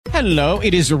Hello,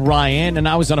 it is Ryan, and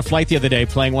I was on a flight the other day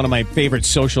playing one of my favorite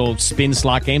social spin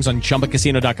slot games on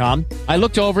ChumbaCasino.com. I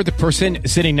looked over at the person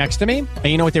sitting next to me, and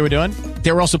you know what they were doing?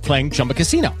 They were also playing Chumba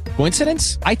Casino.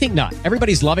 Coincidence? I think not.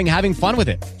 Everybody's loving having fun with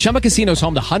it. Chumba Casino is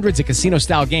home to hundreds of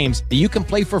casino-style games that you can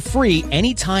play for free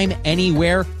anytime,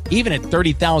 anywhere, even at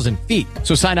 30,000 feet.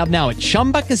 So sign up now at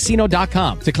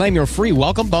ChumbaCasino.com to claim your free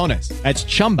welcome bonus. That's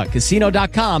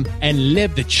ChumbaCasino.com and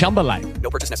live the Chumba life. No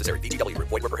purchase necessary. VGW.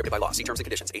 Void where prohibited by law. See terms and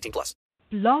conditions. 18+.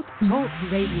 Blog Talk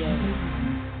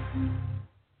Radio.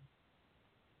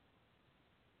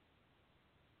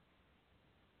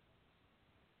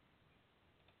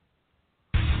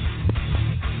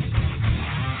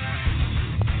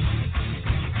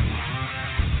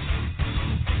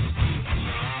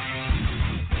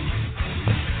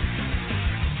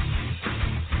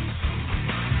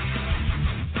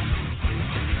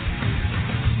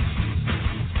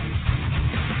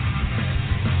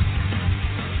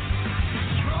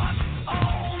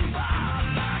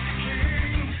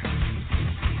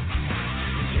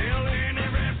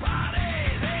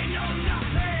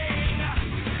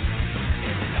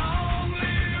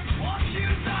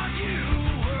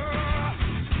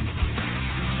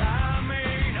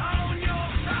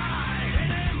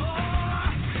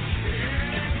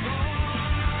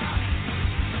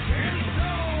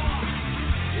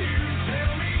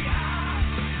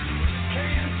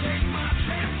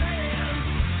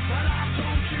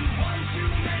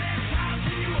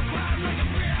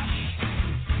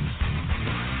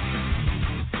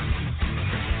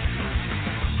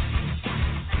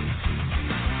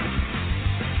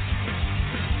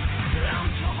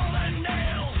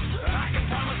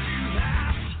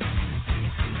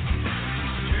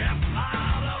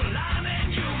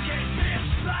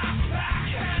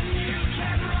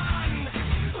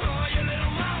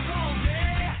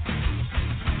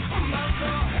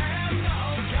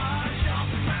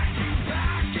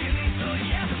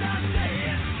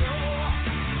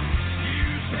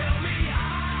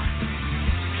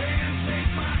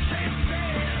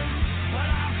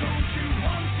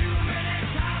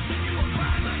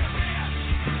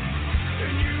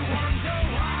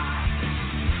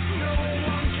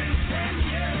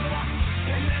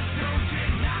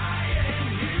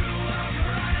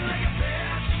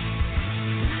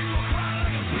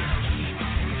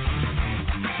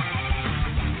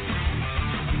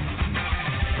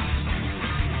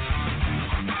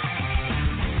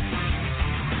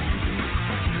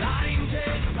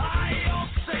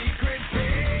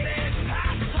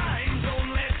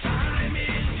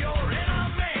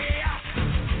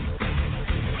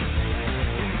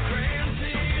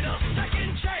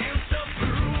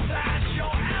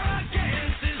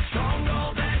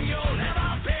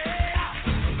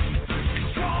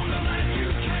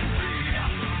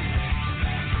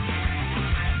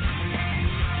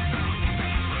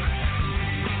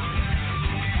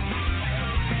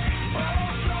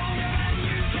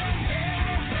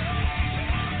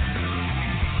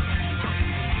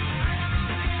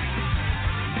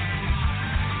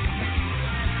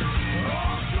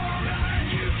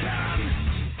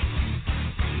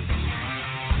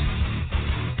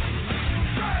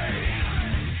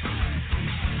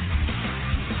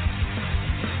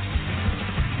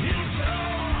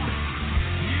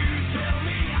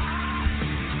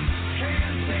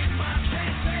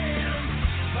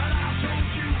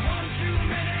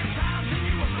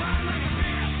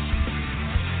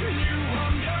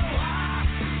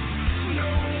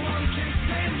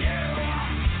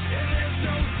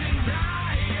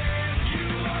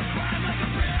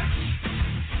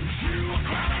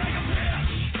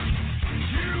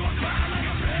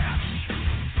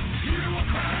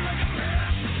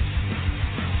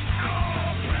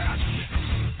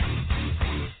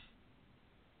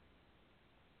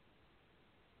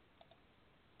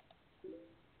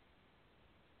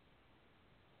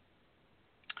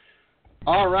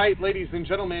 All right, ladies and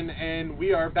gentlemen, and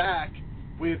we are back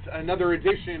with another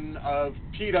edition of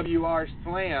PWR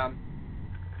Slam.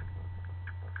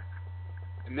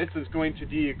 And this is going to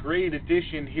be a great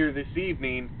edition here this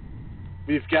evening.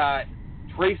 We've got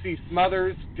Tracy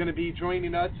Smothers going to be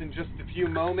joining us in just a few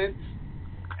moments.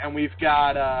 And we've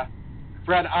got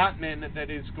Fred Ottman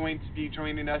that is going to be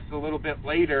joining us a little bit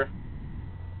later.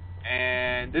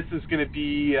 And this is going to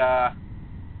be a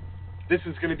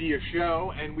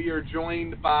show, and we are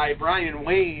joined by Brian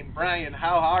Wayne. Brian,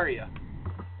 how are you?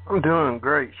 I'm doing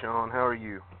great, Sean. How are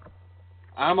you?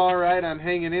 I'm all right. I'm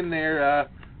hanging in there,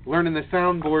 learning the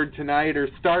soundboard tonight, or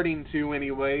starting to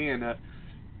anyway, and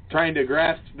trying to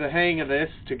grasp the hang of this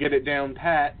to get it down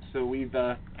pat. So we've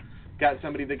got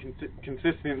somebody that can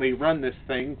consistently run this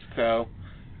thing, so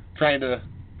trying to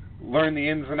learn the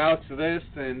ins and outs of this,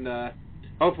 and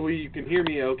hopefully you can hear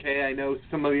me okay. I know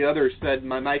some of the others said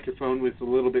my microphone was a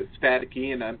little bit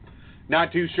staticky, and I'm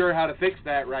not too sure how to fix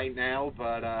that right now,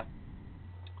 but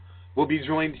we'll be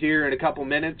joined here in a couple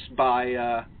minutes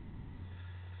by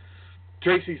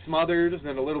Tracy Smothers,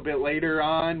 and a little bit later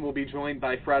on we'll be joined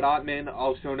by Fred Ottman,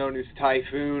 also known as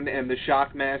Typhoon and the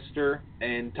Shockmaster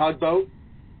and Tugboat,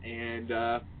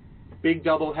 and big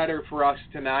doubleheader for us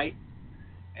tonight.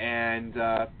 And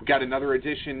we got another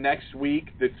edition next week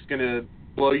that's going to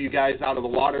blow you guys out of the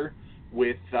water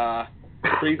with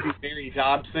Crazy Mary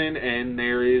Dobson, and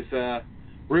there is a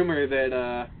rumor that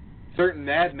a certain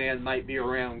madman might be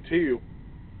around too.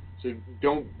 So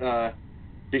don't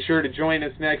be sure to join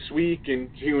us next week and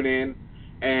tune in.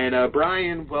 And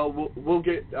Brian, well, we'll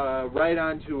get right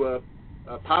on to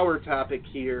a power topic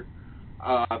here.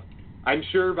 I'm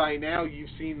sure by now you've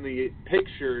seen the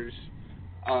pictures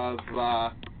of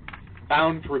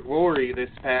Bound for Glory this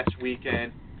past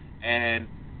weekend, and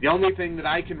the only thing that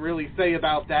I can really say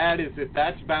about that is if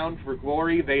that's Bound for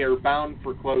Glory, they are bound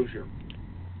for closure.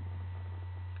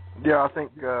 Yeah, I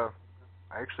think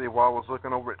actually while I was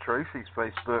looking over at Tracy's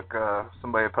Facebook,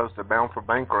 somebody had posted Bound for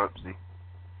Bankruptcy.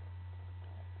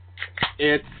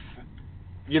 It's,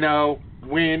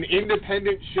 when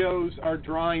independent shows are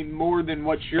drawing more than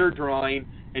what you're drawing,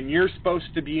 and you're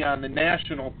supposed to be on the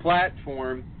national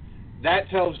platform, that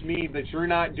tells me that you're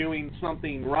not doing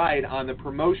something right on the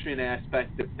promotion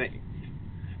aspect of things.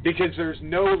 Because there's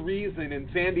no reason in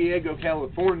San Diego,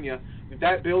 California,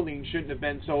 that building shouldn't have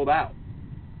been sold out.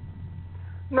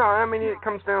 No, I mean, it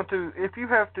comes down to, if you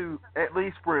have to, at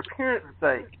least for appearance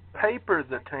sake, paper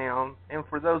the town, and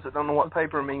for those that don't know what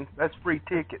paper means, that's free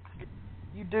tickets.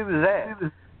 You do that.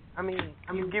 I mean,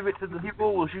 you give it to the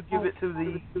schools, you give it to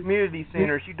the community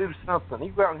centers, you do something.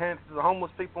 You go out and hand it to the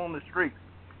homeless people on the streets.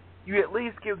 You at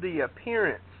least give the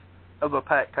appearance of a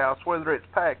packed house, whether it's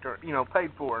packed or,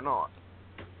 paid for or not.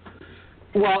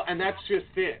 Well, and that's just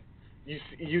it.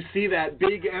 You see that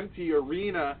big empty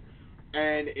arena,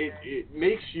 and it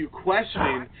makes you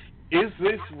question, is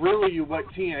this really what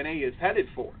TNA is headed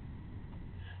for?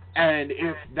 And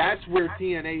if that's where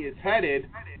TNA is headed,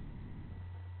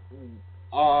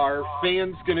 are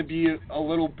fans going to be a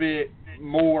little bit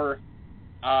more,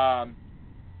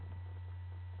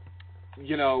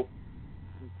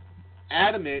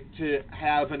 adamant to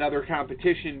have another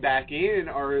competition back in,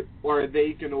 or are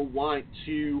they going to want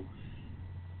to,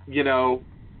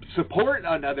 support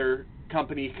another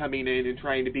company coming in and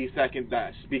trying to be second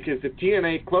best? Because if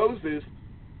TNA closes,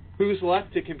 who's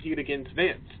left to compete against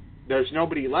Vince? There's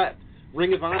nobody left.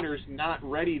 Ring of Honor's not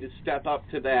ready to step up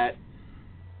to that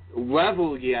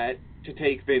level yet to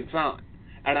take Vince on.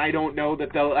 And I don't know that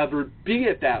they'll ever be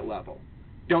at that level.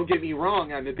 Don't get me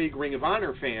wrong, I'm a big Ring of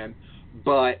Honor fan,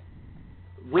 but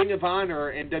Ring of Honor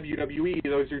and WWE,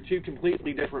 those are two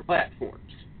completely different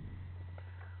platforms.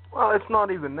 Well, it's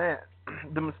not even that.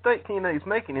 The mistake TNA is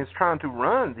making is trying to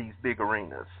run these big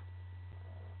arenas.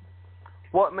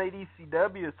 What made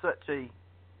ECW such a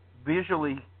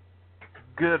visually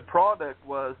good product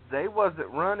was they wasn't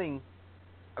running.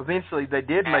 Eventually, they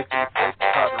did make the mistake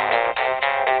to try to run.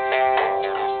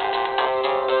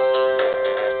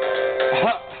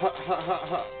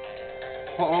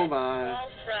 Hold on.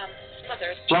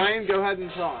 Brian, go ahead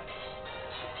and talk.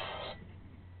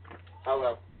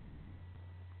 Hello.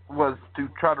 Was to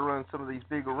try to run some of these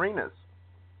big arenas.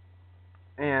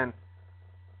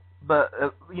 But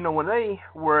when they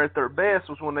were at their best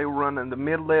was when they were running the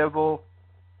mid-level,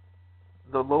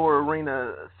 the lower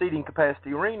arena, seating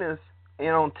capacity arenas, and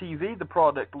on TV the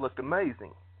product looked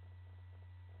amazing.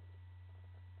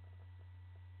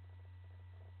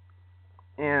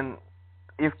 And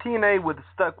if TNA would have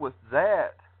stuck with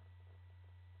that,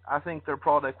 I think their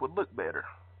product would look better.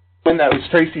 And that was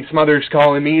Tracy Smothers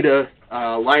calling me to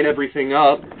line everything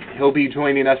up. He'll be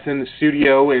joining us in the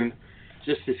studio in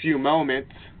just a few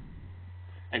moments.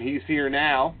 And he's here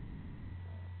now.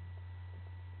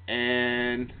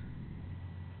 And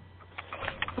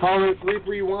caller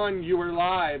 331, you are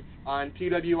live on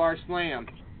PWR Slam.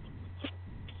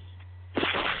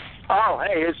 Oh,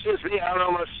 hey, it's just me. I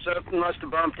don't know, something must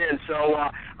have bumped in. So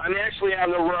I'm actually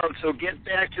on the road, so get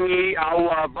back to me.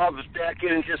 I'll buzz back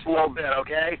in just a little bit,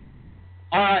 okay?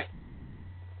 All right.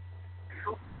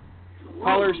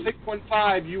 Caller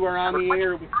 615, you are on the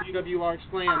air with PWR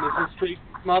Slam. Is this Tracy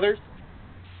Smothers?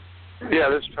 Yeah,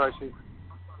 this is Tracy.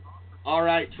 All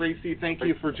right, Tracy, thank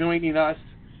you for joining us.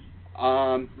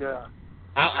 Yeah.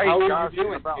 How are you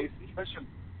doing, Tracy?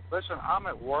 Listen, I'm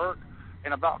at work.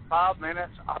 In about 5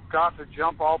 minutes, I've got to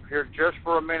jump off here just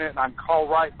for a minute, and I can call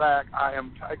right back. I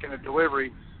am taking a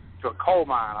delivery to a coal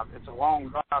mine. It's a long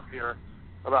drive here,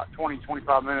 about 20,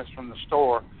 25 minutes from the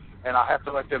store, and I have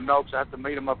to let them know because I have to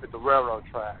meet them up at the railroad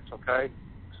tracks, okay?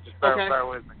 So just bear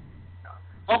with me.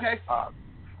 Okay.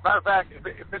 Matter of fact,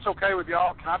 if it's okay with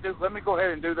y'all, let me go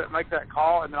ahead and do that, make that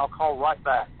call, and then I'll call right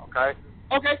back, okay?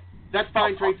 Okay. That's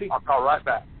fine, Tracy. I'll call right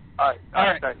back. All right. All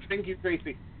right. Thanks. Thank you,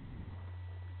 Tracy.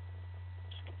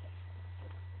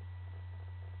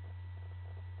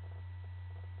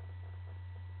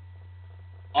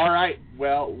 All right.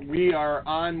 Well, we are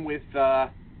on with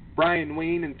Brian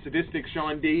Wayne and Sadistic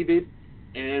Sean David,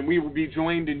 and we will be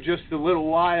joined in just a little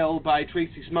while by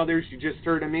Tracy Smothers. You just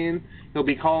heard him in. He'll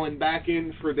be calling back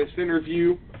in for this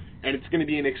interview, and it's going to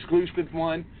be an exclusive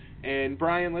one. And,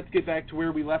 Brian, let's get back to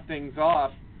where we left things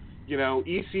off. You know,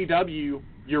 ECW,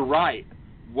 you're right,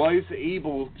 was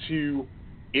able to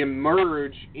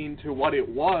emerge into what it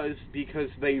was because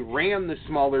they ran the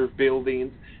smaller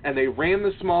buildings, and they ran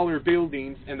the smaller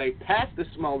buildings, and they packed the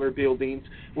smaller buildings,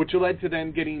 which led to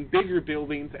them getting bigger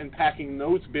buildings and packing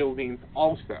those buildings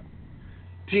also.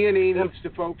 TNA needs to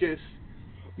focus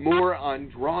more on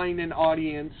drawing an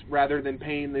audience rather than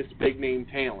paying this big-name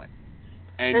talent.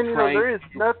 And you know, there is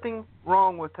nothing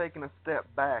wrong with taking a step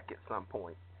back at some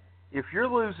point. If you're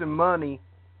losing money,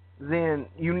 then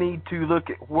you need to look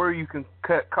at where you can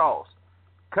cut costs.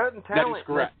 Cutting talent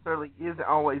necessarily isn't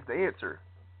always the answer.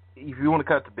 If you want to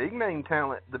cut the big-name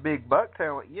talent, the big-buck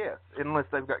talent, yes, unless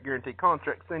they've got guaranteed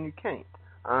contracts, then you can't.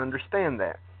 I understand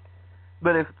that.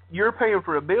 But if you're paying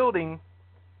for a building,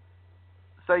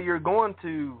 say you're going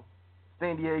to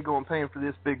San Diego and paying for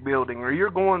this big building, or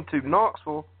you're going to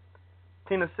Knoxville,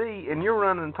 Tennessee, and you're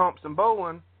running Thompson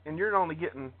Bowling, and you're only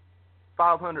getting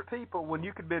 500 people when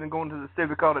you could have been going to the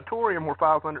Civic Auditorium where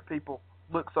 500 people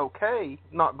looks okay,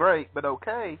 not great, but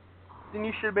okay, then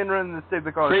you should have been running the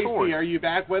Civic Auditorium. Tracy, are you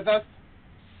back with us?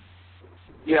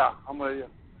 Yeah, I'm with you.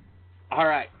 All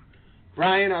right.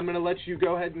 Brian, I'm going to let you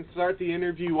go ahead and start the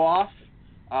interview off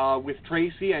with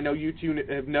Tracy. I know you two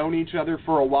have known each other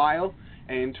for a while.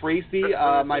 And Tracy,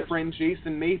 my friend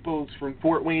Jason Maples from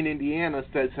Fort Wayne, Indiana,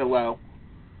 says hello.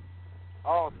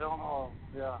 Oh, tell him hello.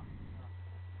 Yeah.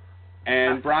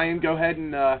 And Brian, go ahead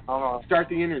and start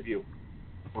the interview.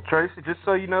 Well, Tracy, just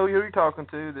so you know who you're talking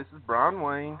to, this is Brian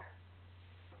Wayne.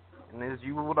 And as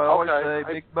you would always say,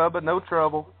 Big Bubba, no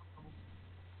trouble.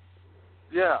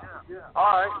 Yeah. All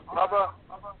right, Bubba.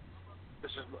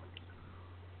 This is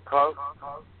Hello.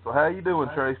 So how you doing,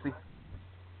 Tracy?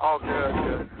 Oh,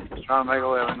 good. Just trying to make a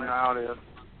living. You know how it is.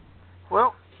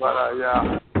 Well,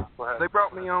 yeah. Go ahead. They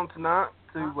brought me on tonight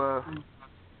to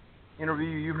interview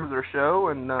you for their show,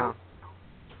 and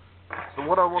so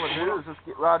what I want to do is just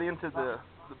get right into the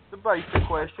basic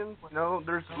questions. You know,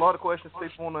 there's a lot of questions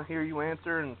people want to hear you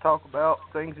answer and talk about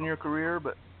things in your career,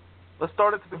 but let's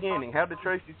start at the beginning. How did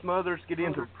Tracy Smothers get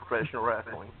into professional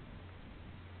wrestling?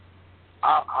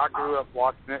 I grew up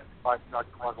watching it like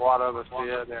a lot of us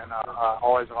did, and I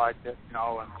always liked it, you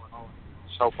know, and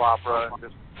soap opera and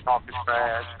just talking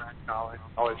trash. You know, I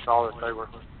always saw that they were,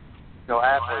 you know,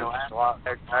 athletes, a lot of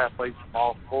ex-athletes from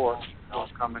all sports, you know,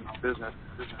 come into business.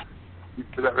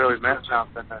 That really meant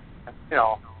something, and, you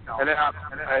know. And then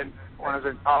and when I was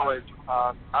in college,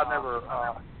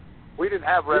 we didn't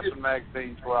have wrestling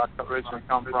magazines where I originally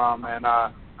come from, and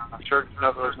sure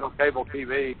enough, there was no cable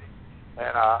TV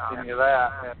and any of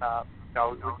that, and you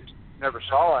know, we just never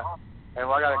saw it. And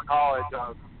when I got in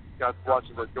college, got to watch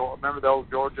remember the old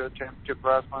Georgia Championship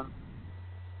Wrestling,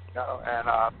 you know, and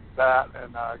got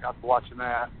to watching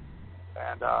that,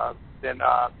 and then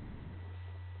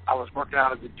I was working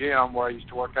out at the gym where I used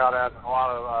to work out at, and a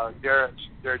lot of Jerry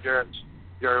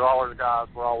Lawler's guys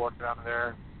were all working out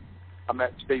there. I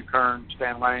met Steve Kern,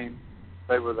 Stan Lane.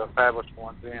 They were the fabulous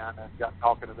ones then, and got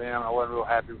talking to them. I wasn't real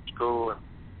happy with school, and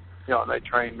you know, they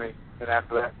trained me. And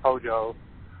after that, Pojo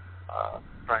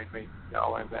trained me, you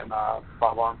know, and then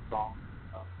Bob Armstrong.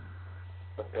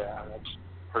 But yeah, that's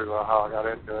pretty well how I got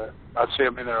into it. I'd see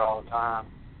them in there all the time.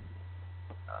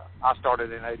 I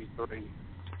started in '83.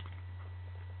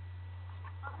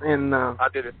 And I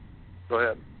did it. Go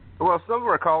ahead. Well, some of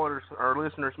our callers, our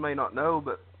listeners may not know,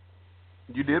 but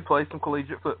you did play some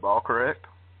collegiate football, correct?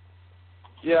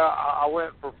 Yeah, I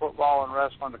went for football and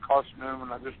wrestling to Carson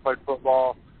Newman. I just played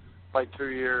football, played 2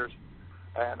 years,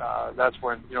 and that's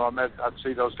when, you know, I'd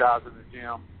see those guys in the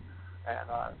gym, and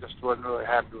just wasn't really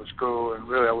happy with school, and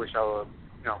really I wish I would have,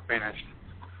 you know, finished.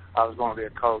 I was going to be a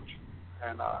coach,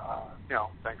 and, you know,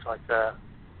 things like that.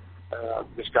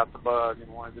 Just got the bug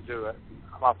and wanted to do it.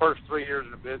 My first 3 years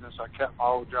in the business, I kept my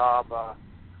old job,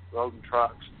 loading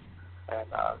trucks, and,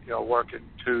 you know, working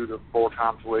 2 to 4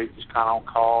 times a week, just kind of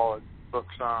on call and book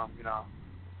some, you know,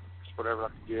 just whatever I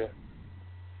could get.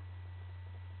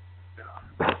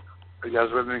 Yeah. Are you guys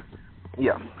with me?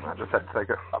 Yeah, I just had to take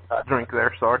a drink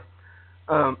there, sorry.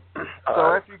 So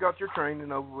after you got your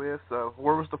training over with,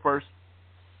 where was the first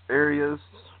areas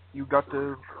you got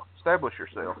to establish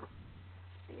yourself?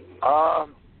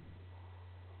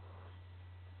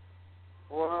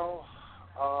 Well,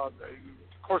 of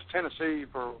course, Tennessee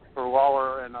for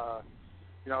Lawler and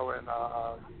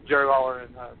Jerry Lawler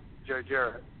and Jerry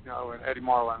Jarrett, and Eddie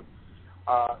Marlin.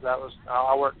 That was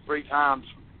I worked 3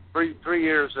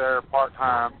 years there part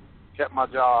time, kept my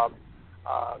job,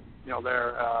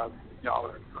 there,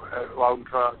 loading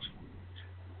trucks.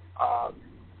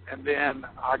 And then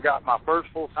I got my first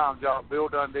full-time job. Bill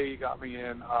Dundee got me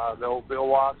in the old Bill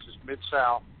Watts'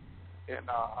 Mid-South in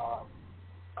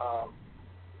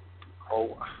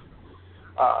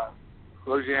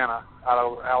Louisiana, out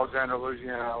of Alexandria,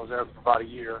 Louisiana. I was there for about a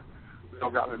year. Bill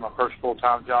got me my first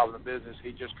full-time job in the business.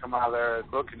 He just come out of there and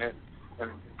booking it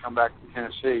and come back to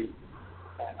Tennessee.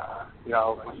 And,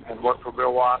 and worked for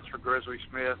Bill Watts, for Grizzly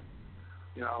Smith,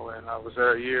 and I was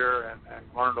there a year and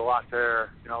learned a lot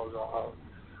there.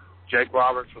 Jake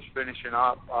Roberts was finishing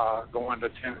up, going to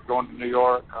New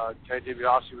York. Ted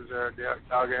DiBiase was there, Derek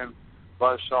Duggan,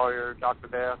 Buzz Sawyer, Dr.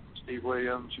 Death, Steve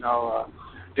Williams,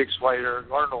 Dick Slater.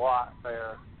 Learned a lot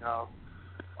there,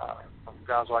 from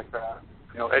guys like that.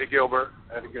 Eddie Gilbert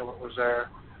was there.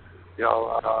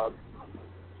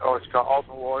 It's called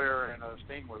Ultimate Warrior and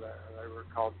Sting were there. They were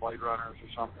called Blade Runners or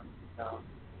something.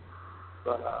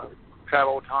 But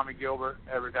traveled with Tommy Gilbert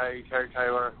every day, Terry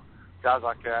Taylor, guys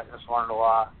like that. Just learned a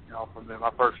lot, from them.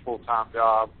 My first full-time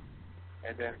job,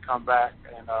 and then come back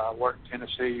and work in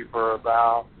Tennessee for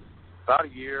about a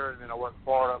year, and then I worked in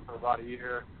Florida for about a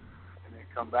year, and then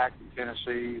come back to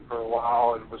Tennessee for a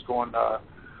while, and was going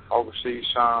overseas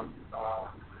some.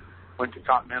 Went to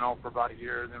Continental for about a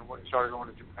year, then started going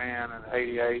to Japan in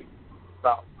 '88.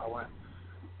 I went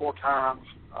 4 times.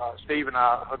 Steve and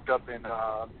I hooked up in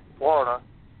Florida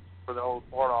for the old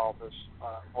Florida office,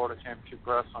 Florida Championship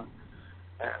Wrestling,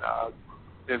 and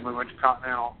then we went to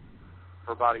Continental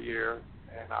for about a year,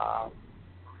 and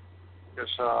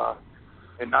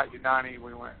in 1990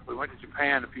 we went to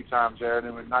Japan a few times there, and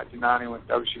then in 1990 we went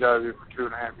to WCW for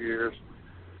 2.5 years,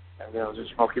 and then I was in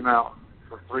Smoky Mountain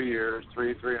for 3 years,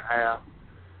 3.5,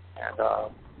 and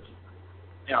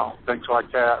things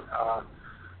like that.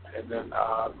 And then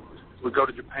we go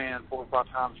to Japan 4 or 5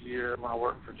 times a year when I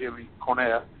worked for Jimmy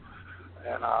Cornette,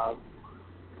 and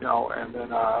and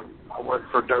then I worked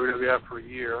for WWF for a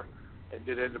year and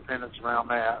did independence around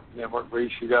that. And then worked for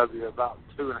ECW about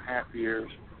 2.5 years.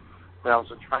 Then I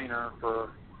was a trainer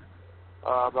for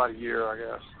about a year, I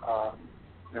guess.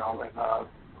 In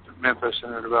Memphis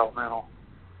Interdevelopmental.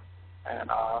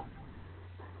 And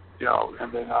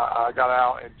and then I got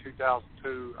out in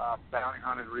 2002. Bounty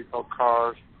hunted repo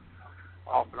cars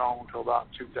off and on until about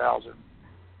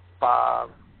 2005,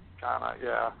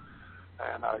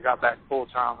 And I got back full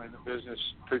time in the business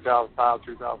 2005,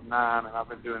 2009, and I've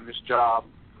been doing this job.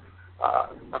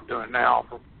 I'm doing now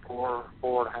for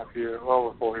 4.5 years,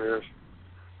 over 4 years.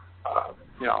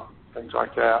 Things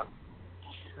like that.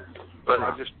 But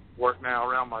I just work now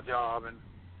around my job, and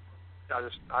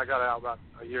I got out about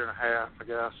a year and a half, I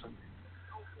guess,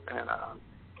 and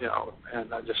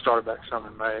I just started back some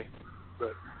in May,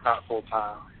 but not full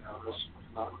time.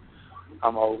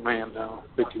 I'm an old man now,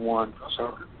 51,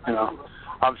 so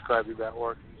I'm just glad to be back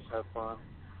working, just have fun.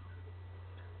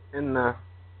 And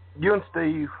you and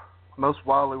Steve, most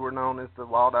widely were known as the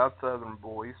Wild Eyed Southern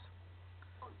Boys,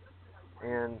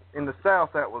 and in the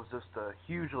South that was just a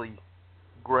hugely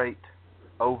great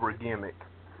over gimmick.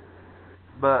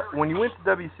 But when you went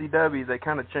to WCW, they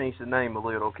kind of changed the name a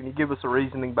little. Can you give us a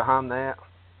reasoning behind that?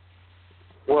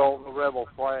 Well, the Rebel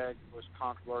flag was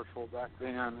controversial back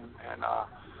then, and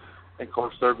of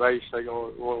course their base they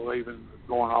were leaving,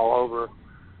 going all over,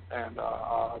 and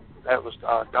that was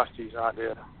Dusty's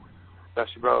idea,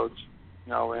 Dusty Rhodes,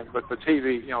 but the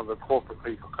TV, the corporate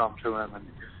people come to him and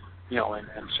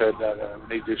said that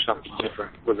we need to do something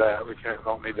different with that. We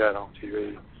don't need that on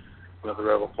TV. With the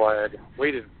Rebel flag.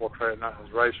 We didn't portray it not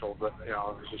as racial, but it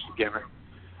was just a gimmick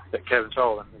that Kevin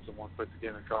Sullivan was the one who put the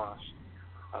gimmick on us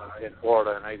in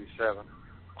Florida in '87,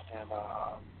 and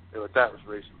that was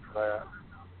the reason for that.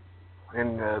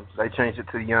 And they changed it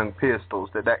to the Young Pistols.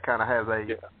 Did that kind of have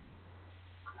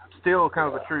still kind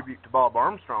of a tribute to Bob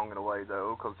Armstrong in a way,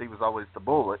 though, because he was always the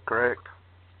Bullet, correct?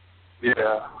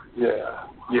 Yeah.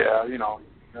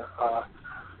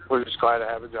 We're just glad to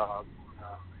have a job.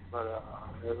 But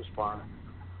it was fun.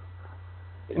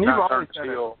 And you've always had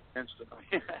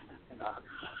instantly.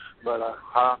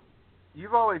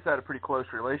 You've always had a pretty close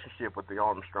relationship with the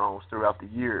Armstrongs throughout the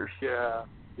years. Yeah.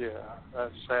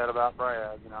 that's sad about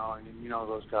Brad, and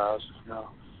those guys,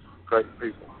 great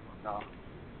people,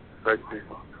 great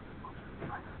people.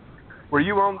 Were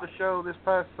you on the show this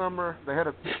past summer? They had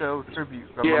a show tribute.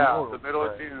 Yeah, the middle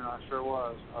of June. I sure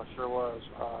was.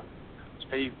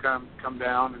 Steve come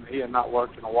down, and he had not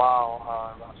worked in a while,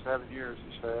 about 7 years,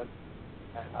 he said.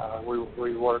 And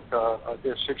we worked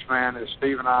this 6-man is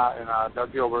Steve and I and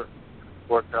Doug Gilbert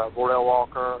worked Bordell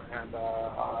Walker and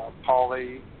Paul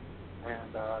Lee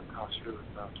and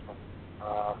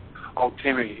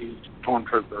Timmy, he's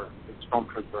Stormtrooper.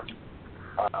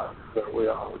 But we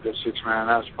did 6-man.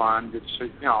 That was fun. Good to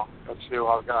see, got to see a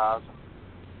lot of guys,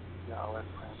 and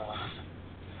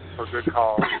for a good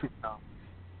cause,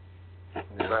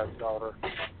 Brad's daughter.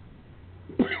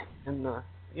 And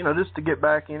just to get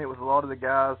back in it with a lot of the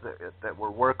guys that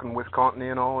were working with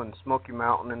Continental and Smoky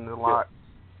Mountain and the like,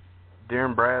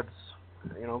 during Brad's,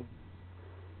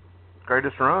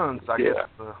 greatest runs, I guess,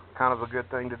 kind of a good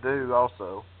thing to do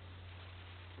also.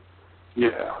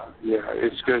 Yeah,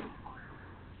 it's good.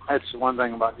 That's the one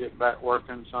thing about getting back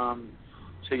working some.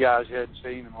 See guys you hadn't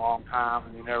seen in a long time,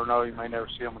 and you never know, you may never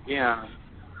see them again. And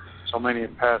so many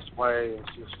have passed away.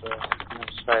 It's just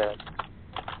sad.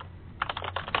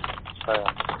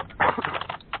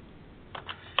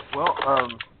 Well,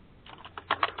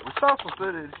 we saw some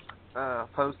footage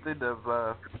posted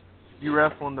of you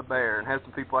wrestling the bear, and had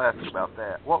some people asking about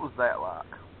that. What was that like?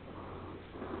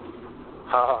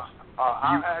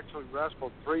 I actually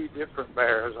wrestled 3 different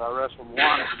bears. I wrestled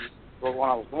one when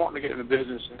I was wanting to get in the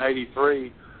business in '83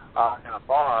 in a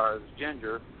bar. It was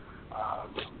Ginger,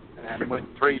 and went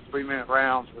 3 3-minute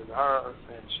rounds with her,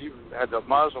 and she had the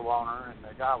muzzle on her, and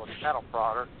the guy was a cattle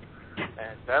prodder,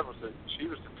 and she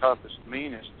was the toughest,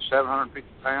 meanest,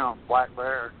 750-pound black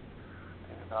bear,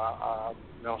 and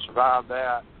survived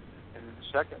that. And then the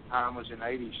second time was in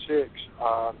 '86,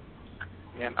 oh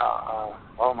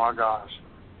my gosh.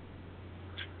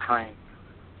 Train.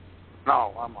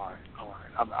 No, I'm all right.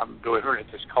 I'm delivering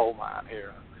at this coal mine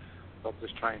here. But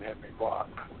this train had me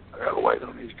blocked. I got to wait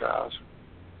on these guys.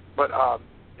 But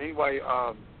anyway,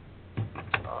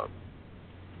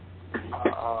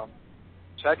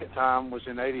 second time was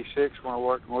in '86 when I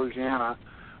worked in Louisiana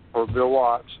for Bill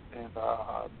Watts, and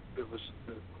it was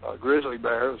a grizzly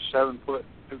bear. It was 7 foot,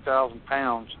 2,000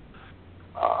 pounds.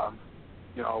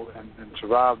 And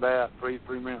survived that, 3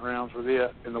 3-minute rounds with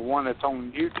it. And the one that's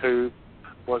on YouTube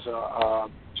was a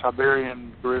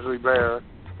Siberian grizzly bear.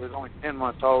 It was only 10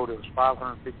 months old. It was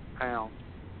 550 pounds.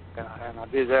 And I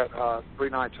did that 3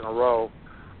 nights in a row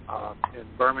in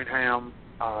Birmingham,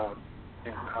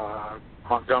 in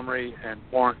Montgomery, and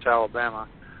Florence, Alabama.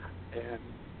 And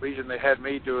the reason they had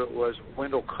me do it was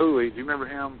Wendell Cooley. Do you remember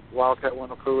him, Wildcat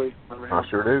Wendell Cooley? Remember him? I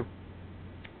sure do.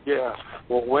 Yeah,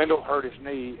 well, Wendell hurt his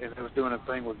knee, and he was doing a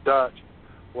thing with Dutch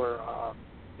where,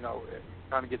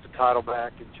 trying to get the title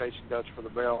back and chasing Dutch for the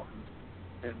belt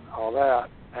and all that,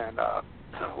 and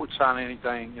would sign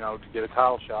anything, to get a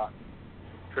title shot.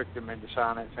 Tricked him into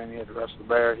signing it, saying he had to wrestle the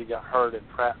bear. He got hurt in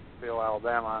Prattville,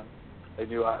 Alabama, and they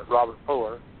knew Robert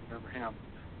Fuller, remember him,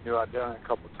 knew I'd done it a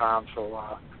couple of times, so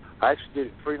I actually did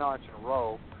it 3 nights in a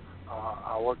row.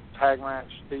 I worked a tag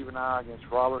match, Steve and I, against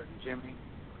Robert and Jimmy.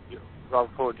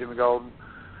 Robert Fuller, Jimmy Golden.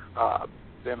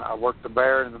 Then I worked the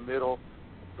bear in the middle,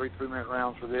 3 3-minute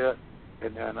rounds with it,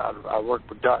 and then I worked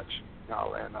with Dutch,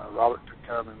 and Robert took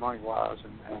care of me money-wise,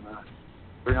 and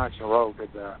 3 nights in a row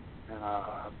did that. And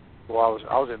I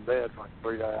was in bed for like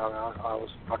 3 days.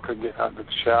 I couldn't get out into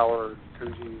the shower or the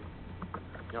jacuzzi.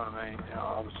 You know what I mean?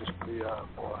 I was just the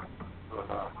boy. But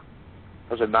that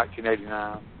was in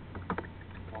 1989,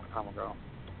 a long time ago.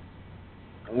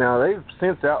 Now they've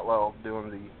since outlawed doing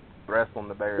the wrestling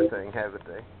the bear thing, haven't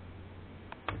they?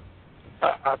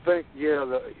 I think,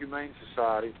 the Humane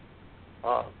Society.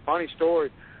 Funny story.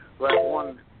 That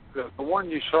one, the one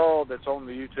you saw that's on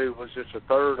the YouTube was just a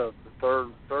third of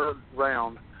the third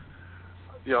round.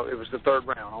 It was the third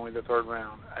round, only the third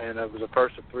round, and it was the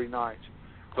first of 3 nights.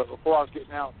 But before I was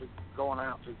going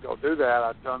out to go do that,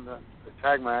 I'd done the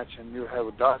tag match, and you had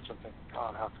with Dutch. I'm thinking,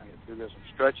 God, how can I get through this? I'm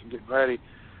stretching, getting ready.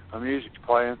 My music's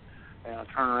playing. And I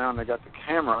turned around and they got the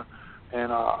camera,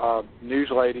 and a news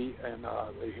lady and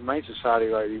the Humane Society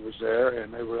lady was there,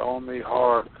 and they were on me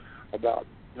hard about,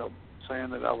 saying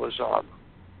that I was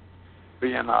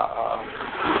being I'm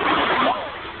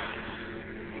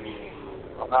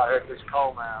out here at this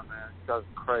coal mine, man. It's got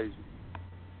crazy.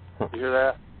 You hear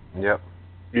that? Yep.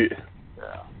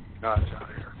 Yeah. No, it's out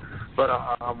here. But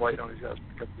I'm waiting on these guys to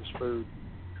pick up this food.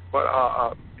 But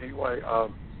anyway,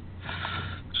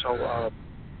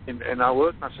 And I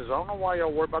looked and I says, I don't know why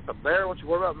y'all worry about the bear. What you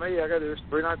worry about me? I got to do this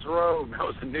 3 nights in a row. And that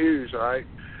was the news, right?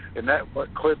 And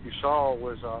what clip you saw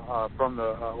was from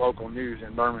the local news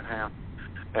in Birmingham,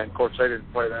 and of course they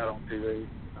didn't play that on TV,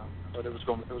 but it was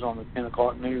on the 10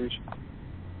 o'clock news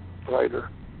later.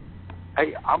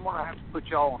 Hey, I'm gonna have to put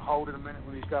y'all on hold in a minute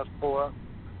when these guys pull up.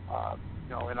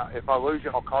 And if I lose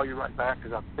you, I'll call you right back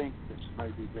because I think this may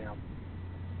be them.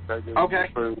 Okay.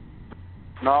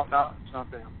 No, it's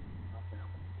not them.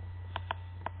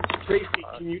 Tracy,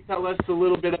 can you tell us a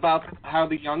little bit about how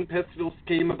the Young Pistols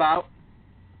came about?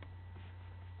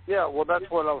 Yeah, well, that's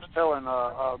what I was telling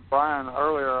Brian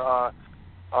earlier.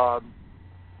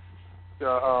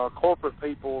 Corporate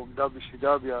people in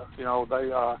WCW, they,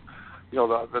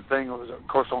 the thing was, of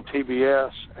course, on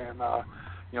TBS and,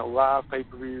 live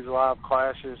pay-per-views, live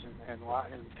clashes, and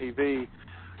TV.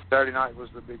 Saturday night was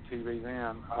the big TV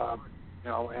then,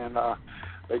 and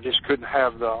they just couldn't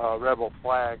have the rebel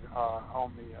flag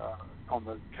on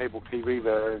the cable TV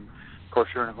there, and of course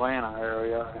you're in Atlanta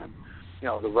area, and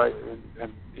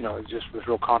it just was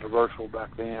real controversial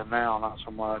back then. Now not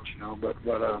so much, but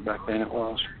back then it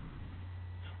was.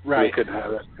 Right. They couldn't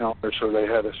have it, so they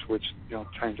had to switch,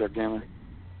 change their gimmick.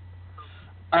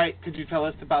 All right, could you tell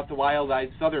us about the Wild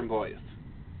Eyed Southern Boys?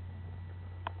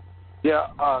 Yeah,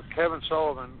 Kevin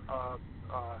Sullivan.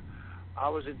 I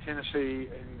was in Tennessee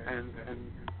and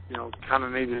kind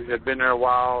of had been there a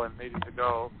while and needed to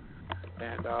go.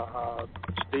 And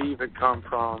Steve had come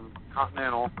from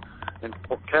Continental, and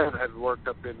Kevin had worked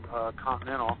up in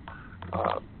Continental,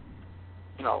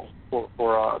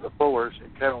 for the Fullers.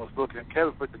 And Kevin was looking at.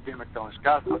 Kevin put the gimmick on his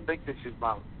guys. I think this is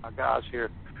my guys here.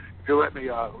 If you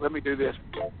let me do this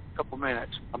for a couple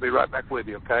minutes, I'll be right back with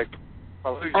you. Okay? If I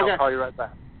lose you, I'll call you right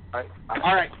back. All right.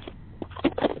 All right.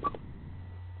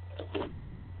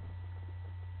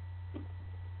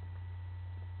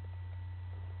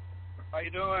 How you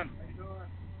doing?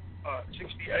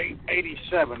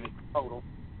 6887 total.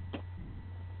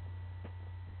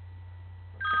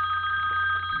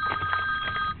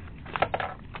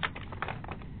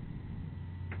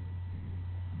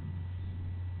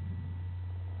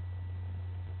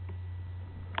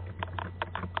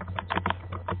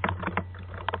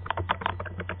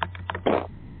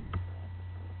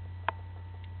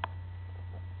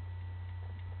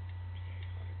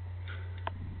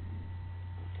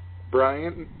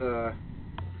 Brian,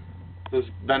 this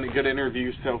has been a good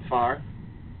interview so far.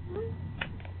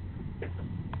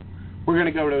 We're going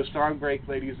to go to a song break,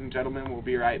 ladies and gentlemen. We'll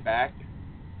be right back.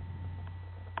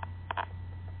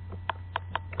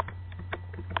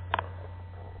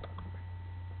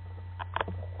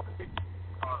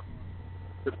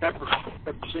 The pepper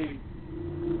seed.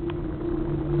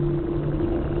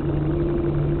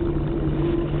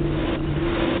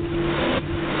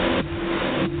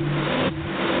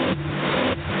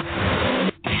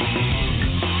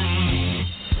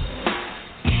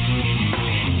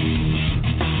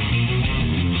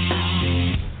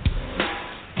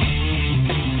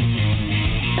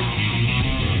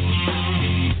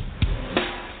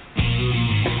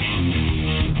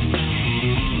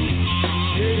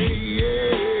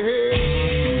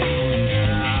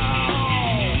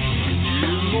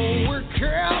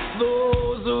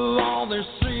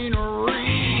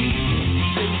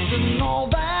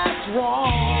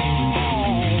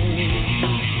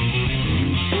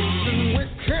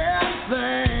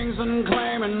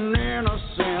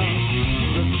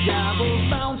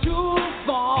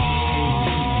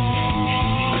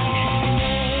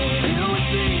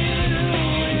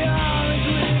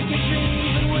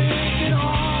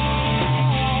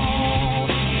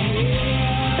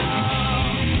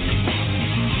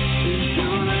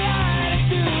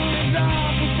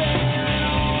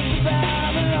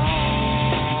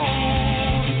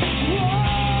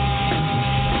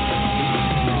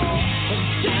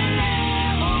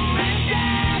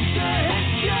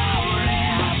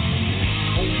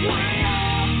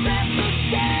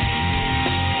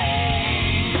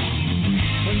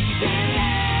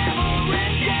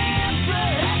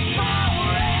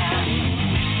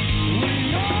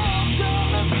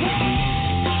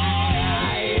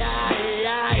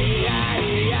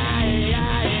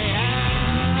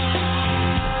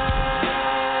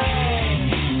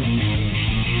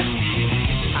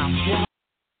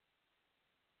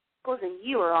 And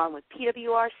you are on with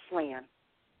PWR Slam.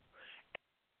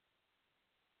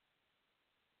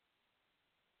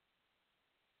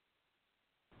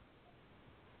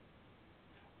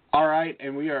 All right,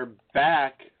 and we are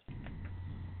back.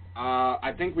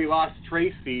 I think we lost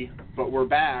Tracy, but we're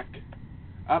back.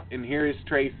 Up, and here is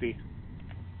Tracy.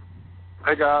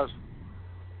 Hey, guys.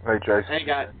 Hey, Tracy. Hey,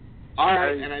 guys. All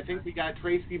right, and I think we got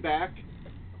Tracy back.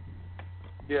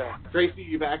 Yeah. Tracy,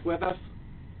 you back with us?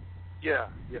 Yeah.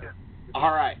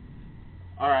 All right,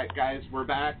 guys, we're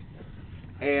back,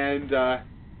 and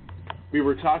we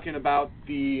were talking about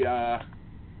the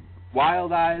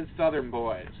Wild Eyes Southern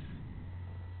Boys.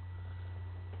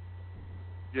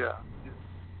 Yeah.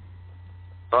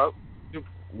 Oh.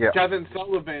 Yeah. Kevin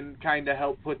Sullivan kind of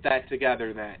helped put that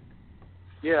together then.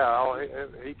 Yeah,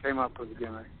 he came up with the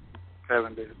gimmick.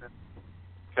 Kevin did.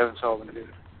 Kevin Sullivan did.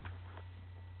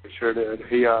 He sure did.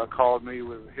 He called me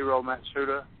with Hiro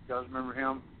Matsuda. You guys remember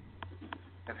him?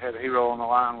 And had Hiro on the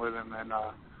line with him. And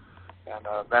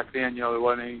back then, there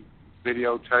wasn't any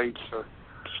videotapes or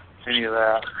any of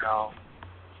that,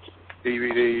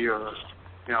 DVD or,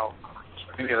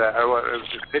 any of that. It was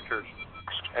just pictures.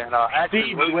 And actually,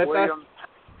 Steve, Bruce with Williams.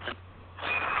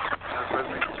 With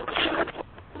me.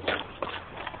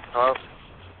 Hello?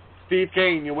 Steve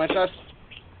Kane, you with us?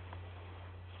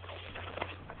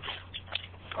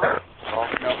 Oh,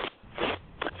 no.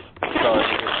 Sorry,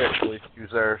 technical issues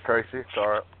there, Tracy.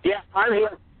 Sorry. Yeah, I'm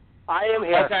here. I am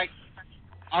here. Okay.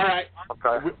 All right.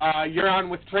 Okay. You're on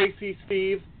with Tracy,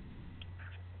 Steve.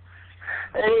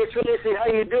 Hey, Tracy, how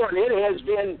you doing? It has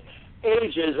been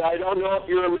ages. I don't know if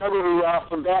you remember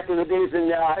from back in the days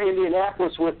in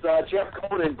Indianapolis with Jeff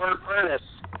Cohen and Bert Prentice.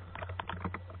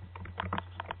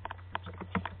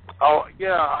 Oh,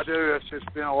 yeah, I do. It's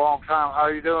just been a long time. How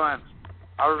are you doing?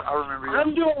 I remember you.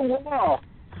 I'm doing well.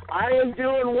 I am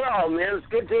doing well, man. It's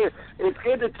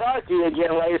good to talk to you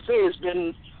again. Like I say, it's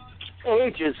been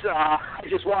ages. I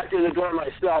just walked in the door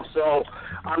myself, so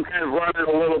I'm kind of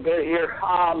running a little bit here.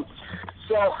 I'm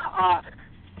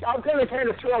going to kind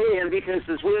of throw in because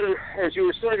as you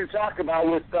were starting to talk about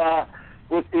with the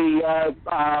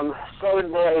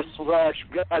Southern Boys /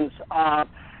 Guns,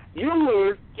 you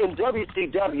were in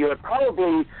WCW at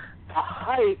probably the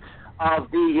height of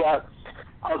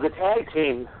the tag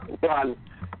team run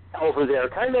over there.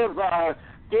 Kind of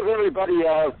give everybody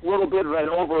a little bit of an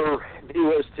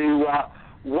overview as to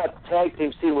what the tag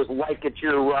team scene was like at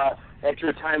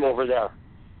your time over there.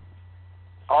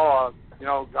 Oh,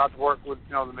 got to work with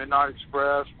the Midnight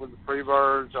Express, with the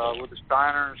Freebirds, with the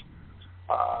Steiners,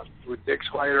 with Dick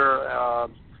Slater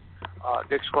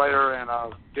and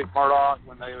Dick Murdoch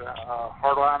when they were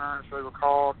Hardliners, they were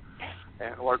called,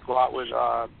 and worked a lot with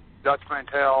Dutch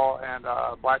Mantel and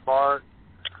Black Bart,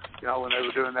 when they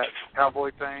were doing that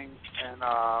cowboy thing, and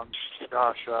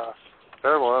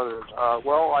several others.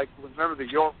 Remember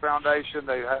the York Foundation?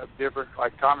 They have different,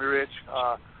 like Tommy Rich,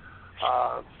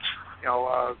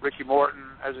 Ricky Morton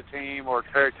as a team, or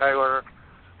Terry Taylor,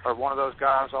 or one of those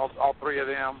guys. All three of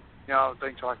them,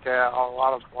 things like that. A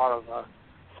lot of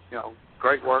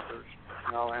great workers,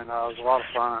 and it was a lot of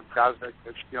fun. Guys that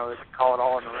they could call it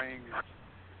all in the ring. And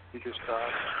you just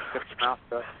kept your mouth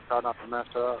shut, try not to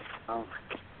mess up.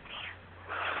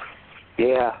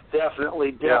 Yeah,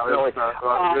 definitely. Yeah, it was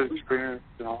a good experience.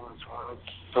 To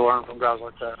learn from guys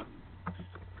like that.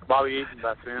 Bobby Eaton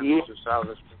back then was just out of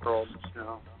this world.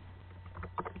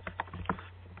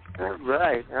 All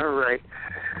right.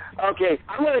 Okay,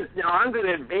 I'm going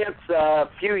to advance a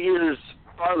few years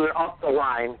farther up the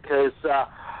line because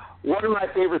one of my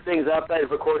favorite things outside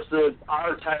of course,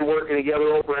 our time working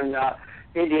together over in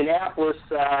Indianapolis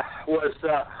was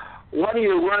one of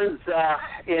your runs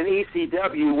in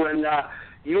ECW when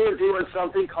you were doing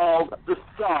something called the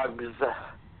Thugs.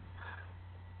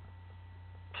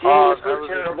 Oh, that was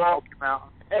terrible.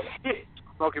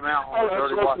 Smoky Mountain was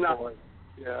Dirty White Boy.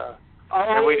 Yeah. Oh,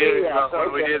 and we did yeah,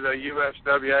 when we did the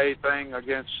USWA thing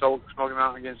against Smoky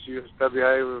Mountain against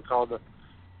USWA. We were called the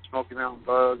Smoky Mountain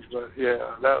Bugs, but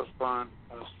yeah, that was fun.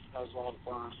 That was a lot of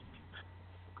fun.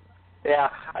 Yeah,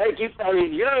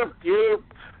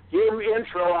 your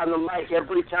intro on the mic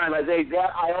every time I think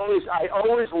that I always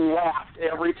laughed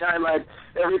every time I'd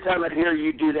hear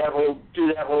you do that whole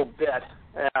bit.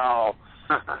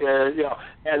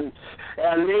 And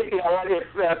maybe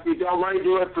if you don't mind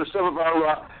doing it for some of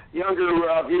our younger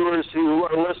viewers or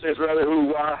listeners rather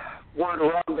who weren't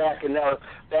around back in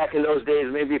those days,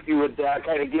 maybe if you would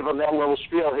kind of give them that little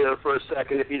spiel here for a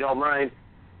second, if you don't mind.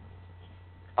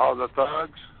 Oh, the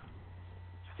Thugs?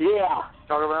 Yeah.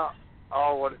 Talk about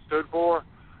what it stood for?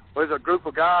 Well, there's a group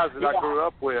of guys that I grew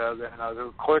up with, and there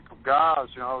was a clique of guys,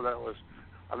 that was,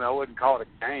 I wouldn't call it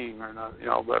a gang or not,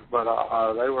 but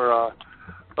they were a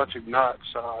bunch of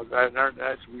nuts.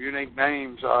 That's some unique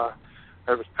names.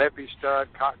 There was Peppy Stud,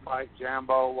 Cockbite,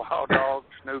 Jambo, Wild Dog,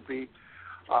 Snoopy,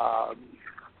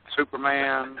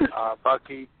 Superman,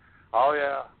 Bucky. Oh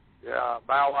yeah,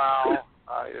 Bow Wow.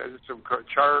 Some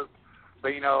Chirp,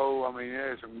 Bino.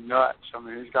 There's some nuts.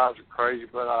 These guys are crazy.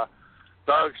 But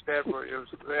Doug Stepper,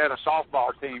 they had a softball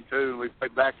team too. We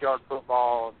played backyard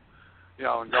football,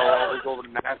 and go over to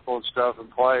Nashville and stuff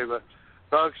and play. But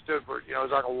Thug stood for, it was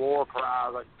like a war cry.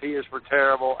 Like T is for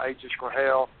terrible, H is for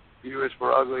hell, U is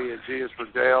for ugly, and G is for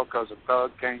jail, because a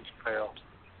thug can't spell.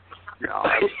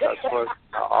 That's what,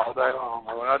 all day long.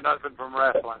 Well, nothing from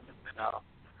wrestling,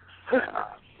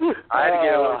 I had to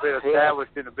get a little bit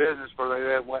established in the business before they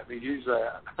didn't let me use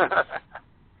that.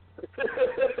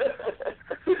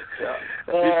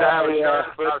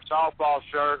 Our softball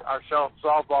shirt,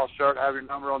 have your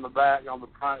number on the back, on the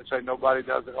front, and say nobody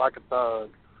does it like a thug.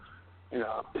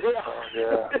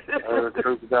 They're a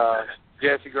troop of guys.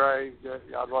 Jesse Gray,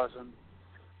 God bless him,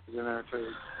 is in there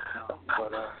too.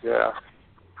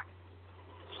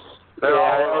 They're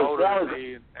all older than me,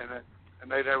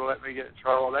 and they never let me get in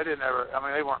trouble. They didn't ever. I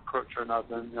mean, they weren't crooks or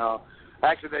nothing.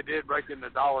 Actually, they did break in the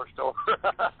dollar store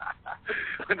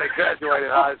when they graduated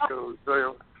high school.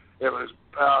 So it was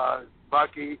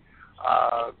Bucky,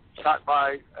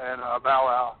 Cockbite, and Bow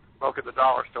Wow broke at the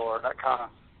dollar store.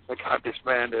 They kind of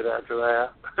disbanded after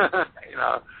that.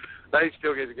 They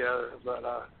still get together, but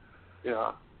that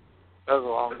was a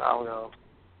long time ago.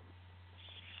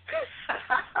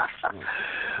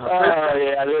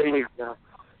 There you go.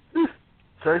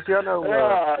 Tracy, I know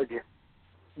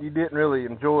you didn't really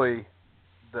enjoy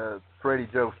the Freddie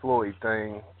Joe Floyd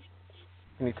thing.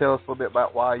 Can you tell us a little bit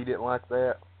about why you didn't like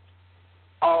that?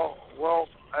 Oh, well,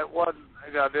 it wasn't.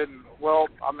 I didn't. Well,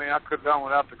 I mean, I could have done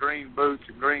without the green boots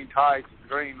and green tights and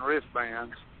green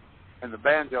wristbands and the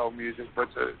banjo music, but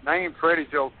the name Freddie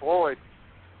Joe Floyd,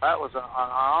 that was an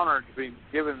honor to be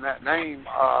given that name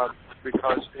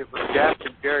because it was Jack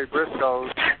and Gary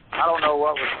Briscoe's. I don't know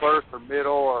what was first or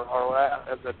middle or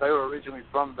that they were originally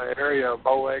from the area of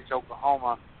Bow Eggs,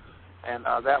 Oklahoma, and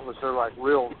that was their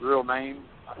real name,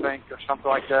 I think, or something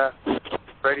like that.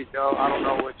 Freddie Joe. I don't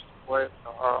know which way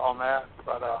on that,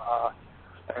 but I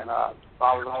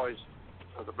was always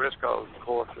the Briscoes, of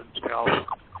course, and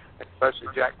especially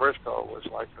Jack Briscoe was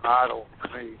like an idol to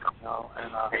me,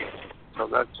 and so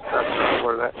that's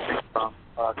where that came from.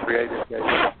 Creative game.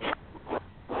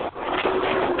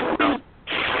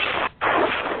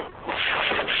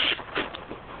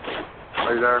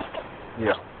 Are you there?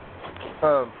 Yeah.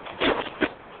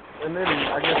 And then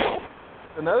I guess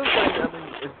another thing,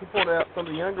 is you pointed out some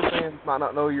of the younger fans might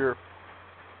not know your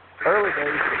early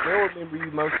days, but they'll remember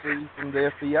you mostly from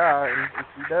the FBI and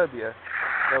ECW.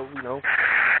 So,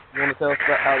 you want to tell us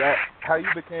about how you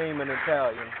became an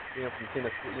Italian,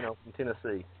 from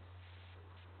Tennessee.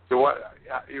 So what?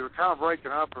 You were kind of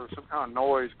breaking up, or some kind of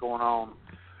noise going on.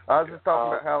 I was just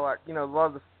talking about how, a lot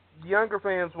of the younger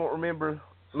fans won't remember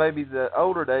maybe the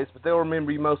older days, but they'll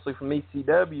remember you mostly from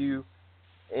ECW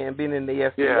and being in the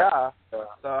FBI. Yeah. So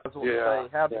I was going to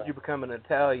say, how did you become an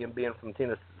Italian being from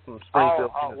Tennessee, from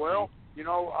Springfield, Tennessee? Well,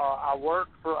 I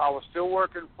was still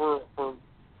working for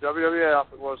WWF,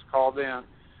 it was called then,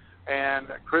 and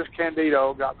Chris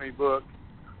Candido got me booked.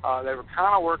 They were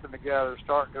kind of working together,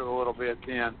 starting to a little bit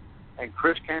then, and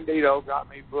Chris Candido got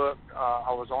me booked.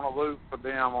 I was on a loop for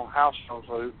them, on House Shows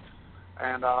loop,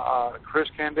 and Chris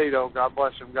Candido, God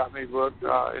bless him, got me booked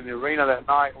in the arena that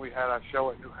night. We had a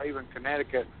show at New Haven,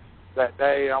 Connecticut that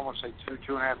day. I want to say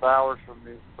 2.5 hours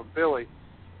from Philly.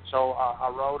 So I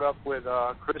rode up with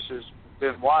Chris's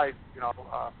then wife,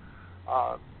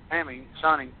 Tammy,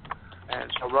 Sonny,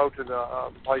 and so rode to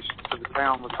the place, to the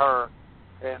town with her.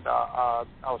 And I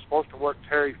was supposed to work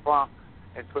Terry Funk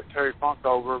and put Terry Funk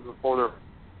over before the...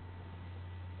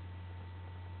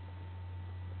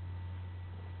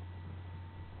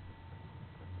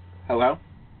 Hello?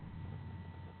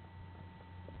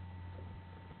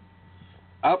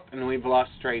 Up, and we've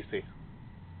lost Tracy.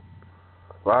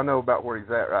 Well, I know about where he's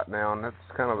at right now, and that's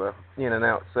kind of a in and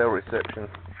out cell reception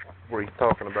where he's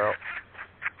talking about.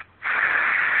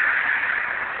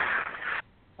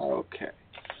 Okay.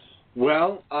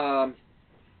 Well,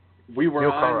 we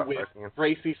were on with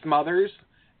Tracy Smothers,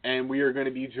 and we are going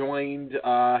to be joined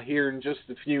here in just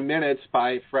a few minutes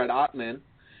by Fred Ottman.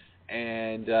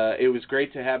 And it was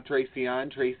great to have Tracy on.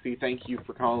 Tracy, thank you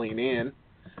for calling in.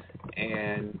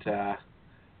 And it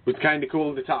was kind of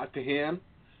cool to talk to him.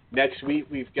 Next week,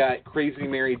 we've got Crazy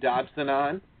Mary Dobson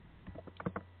on.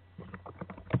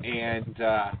 And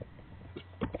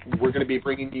we're going to be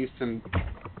bringing you some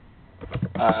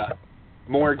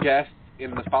more guests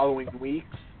in the following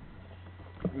weeks.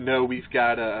 No, we've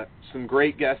got some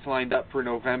great guests lined up for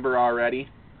November already.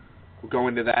 We'll go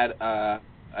into that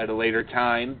at a later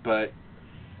time, but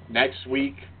next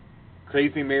week,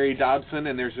 Crazy Mary Dobson,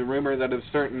 and there's a rumor that a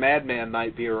certain madman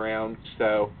might be around,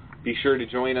 so be sure to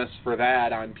join us for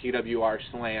that on PWR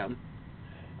Slam.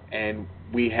 And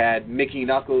we had Mickey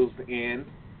Knuckles in,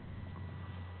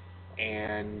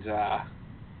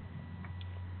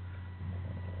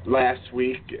 last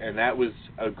week, and that was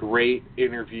a great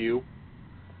interview.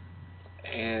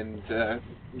 And,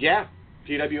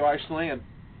 PWR Slam.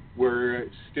 We're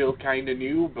still kind of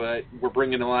new, but we're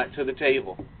bringing a lot to the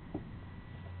table.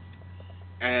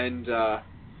 And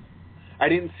I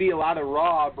didn't see a lot of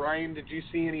Raw. Brian, did you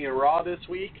see any of Raw this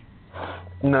week?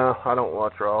 No, I don't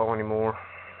watch Raw anymore.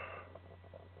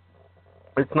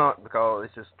 It's not because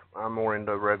it's just I'm more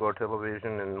into regular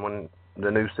television, and when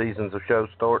the new seasons of shows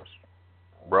starts,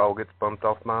 Raw gets bumped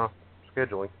off my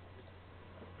scheduling.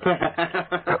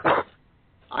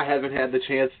 I haven't had the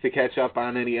chance to catch up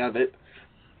on any of it.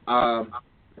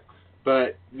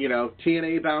 But,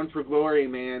 TNA Bound for Glory,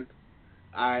 man,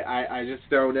 I just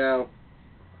don't know.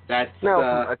 That's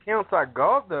now, from accounts I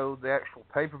got, though, the actual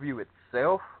pay-per-view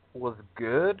itself was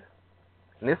good.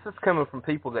 And this is coming from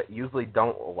people that usually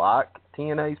don't like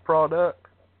TNA's product.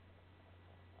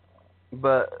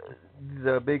 But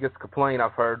the biggest complaint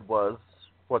I've heard was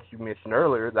what you mentioned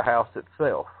earlier, the house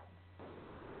itself.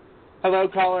 Hello,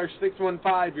 caller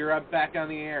 615. You're up back on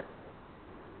the air.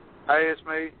 Hey, it's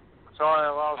me. Sorry I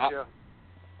lost you.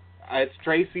 It's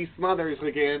Tracy Smothers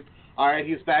again. All right,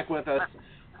 he's back with us.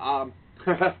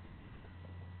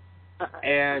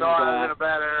 And sorry, I'm in a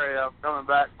bad area. I'm coming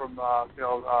back from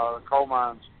coal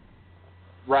mines.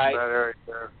 Right. Bad area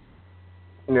there.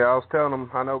 Yeah, I was telling them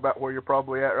I know about where you're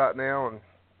probably at right now, and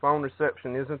phone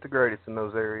reception isn't the greatest in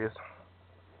those areas.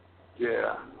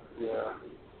 Yeah,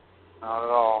 not at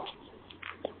all.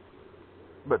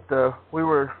 But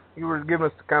you were giving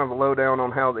us kind of a lowdown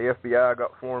on how the FBI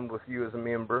got formed with you as a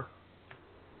member.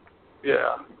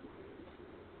 Yeah.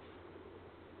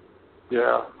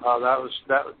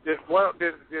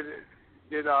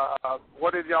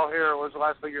 What did y'all hear? What was the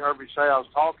last thing you heard me say? I was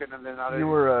talking, and then I didn't. You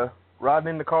were riding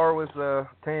in the car with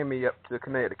Tammy up to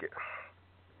Connecticut.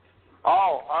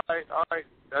 Oh, all right.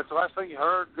 That's the last thing you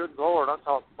heard? Good Lord, I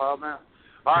talked for 5 minutes.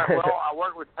 All right, well, I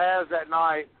worked with Taz that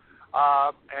night,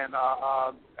 and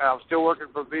I was still working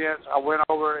for Vince. I went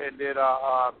over and did,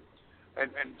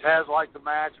 and Taz liked the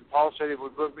match, and Paul said he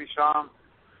would book me some.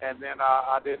 And then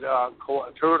I did a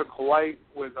tour to Kuwait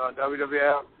with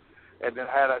WWF, and then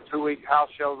had a 2-week house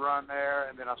show run there.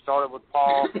 And then I started with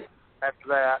Paul after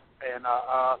that, and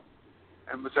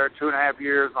was there 2.5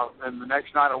 years. And the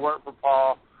next night I worked for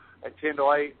Paul at 10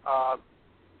 to 8.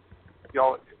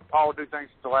 Paul would do things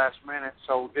at the last minute,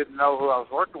 so didn't know who I was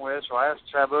working with. So I asked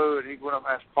Sabu, and he went up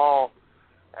and asked Paul.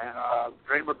 And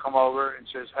Dreamer come over and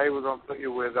says, "Hey, we're going to put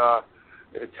you with a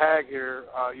tag here,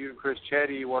 you and Chris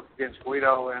Chetty work against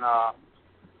Guido and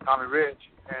Tommy Rich,"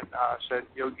 and said,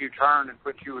 you turn and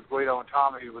put you with Guido and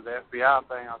Tommy with the FBI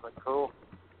thing. I was like, cool.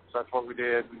 So that's what we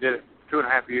did. We did it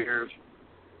 2.5 years.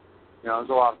 It was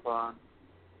a lot of fun.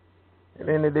 And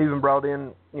then it even brought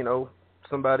in,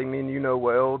 somebody me and you know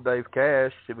well, Dave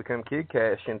Cash, to become Kid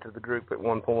Cash into the group at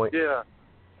one point. Yeah.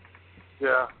 He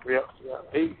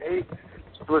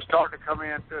was starting to come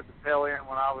in to the tail end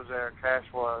when I was there. Cash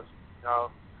was.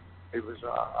 He was,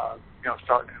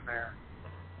 starting in there.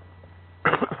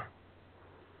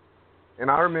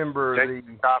 And I remember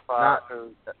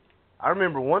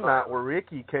one night where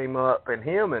Ricky came up, and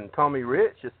him and Tommy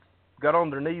Rich just got on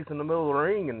their knees in the middle of the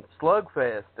ring and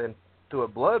slugfest and to a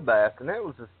bloodbath, and that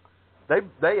was just they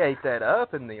ate that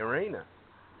up in the arena.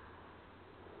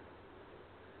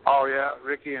 Oh yeah,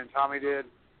 Ricky and Tommy did.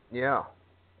 Yeah.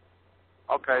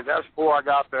 Okay, that's before I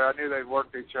got there. I knew they'd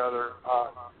worked each other.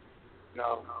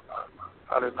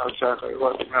 I didn't know exactly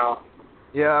what.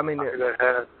 Yeah, I mean,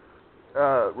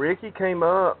 Ricky came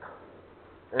up,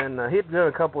 and he'd done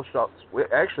a couple of shots.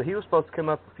 Actually, he was supposed to come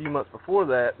up a few months before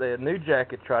that. The New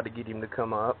Jack had tried to get him to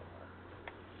come up.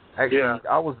 Actually,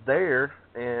 I was there,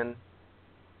 and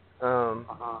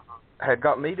had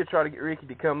got me to try to get Ricky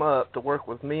to come up to work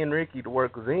with me and Ricky to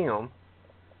work with him.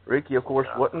 Ricky, of course,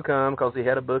 wouldn't come because he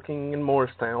had a booking in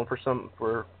Morristown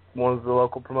for one of the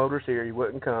local promoters here. He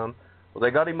wouldn't come. Well, they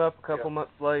got him up a couple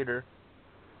months later,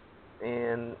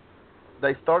 and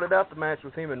they started out the match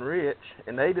with him and Rich,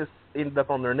 and they just ended up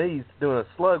on their knees doing a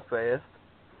slugfest.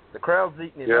 The crowd's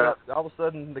eating it up. All of a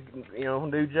sudden,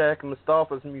 New Jack and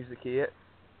Mustafa's music hit,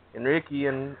 and Ricky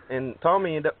and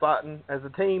Tommy end up fighting as a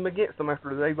team against them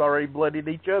after they've already bloodied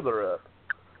each other up.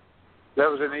 That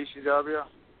was in ECW?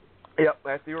 Yep,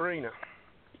 at the arena.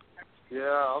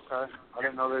 Yeah, okay. I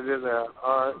didn't know they did that.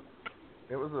 All right.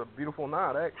 It was a beautiful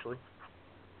night, actually.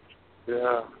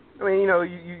 Yeah. I mean,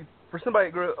 you for somebody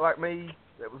that grew up like me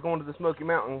that was going to the Smoky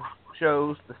Mountain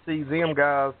shows to see them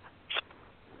guys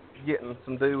getting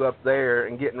some due up there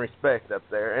and getting respect up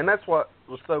there, and that's what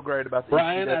was so great about the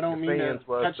Brian, ECW I don't mean fans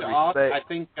to was cut the you off. respect. I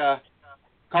think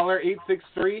caller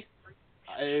 863,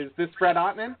 is this Fred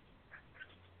Ottman?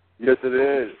 Yes, it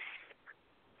is.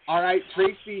 All right,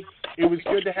 Tracy, it was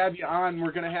good to have you on.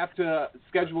 We're going to have to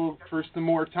schedule for some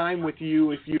more time with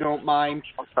you if you don't mind.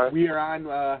 Okay. We are on.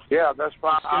 Yeah, that's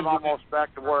fine. I'm almost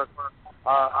back to work.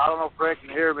 I don't know if Fred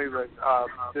can hear me, but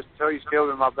just to tell you, still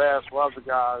been my best. Love the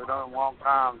guy. We've done it a long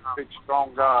time. Big,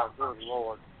 strong guy. Good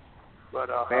Lord. But,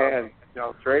 man,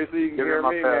 Tracy, you can hear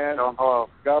me, man. Tell him hello.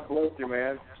 God bless you,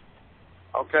 man.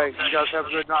 Okay, you guys have a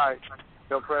good night.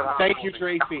 Tell Fred hi. Thank you,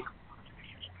 Tracy.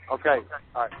 Okay.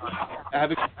 All right.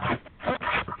 Have a...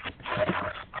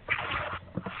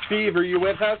 Steve, are you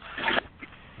with us?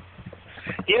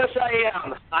 Yes, I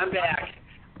am. I'm back.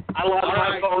 I lost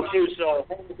my phone too, so.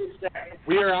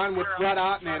 We are on with Fred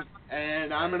Ottman,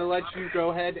 and I'm going to let you go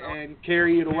ahead and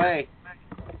carry it away.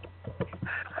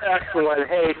 Excellent.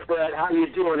 Hey, Fred, how you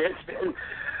doing? It's been,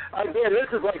 again, this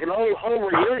is like an old home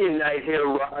reunion night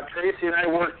here. Tracy and I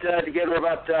worked together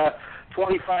about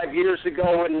 25 years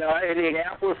ago in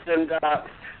Indianapolis, and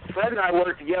Fred and I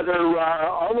worked together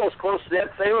almost close to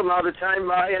that same amount of time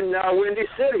in Windy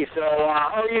City. So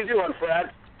how are you doing,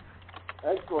 Fred?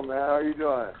 Excellent, man. How are you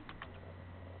doing?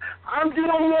 I'm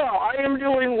doing well. I am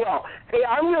doing well. Hey,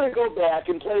 I'm going to go back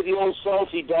and play the old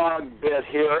salty dog bit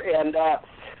here and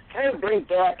kind of bring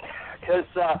back, because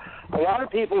a lot of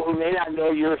people who may not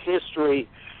know your history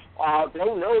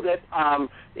don't know that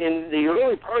in the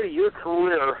early part of your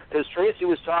career, as Tracy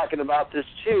was talking about this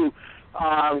too,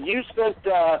 you spent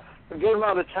a good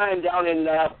amount of time down in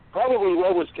probably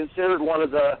what was considered one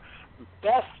of the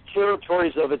best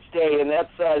territories of its day, and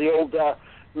that's the old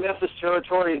Memphis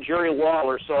territory and Jerry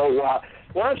Lawler. So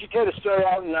why don't you kind of start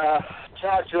out and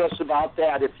talk to us about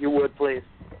that, if you would, please?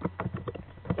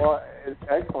 Well, it's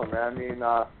excellent, man. I mean,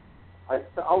 I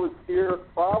was here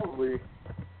probably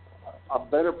a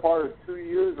better part of 2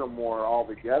 years or more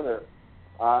altogether.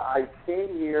 I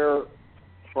came here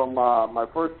from my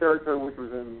first territory, which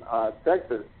was in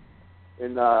Texas,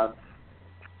 and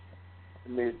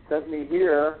they sent me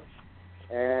here,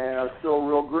 and I was still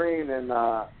real green, and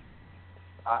I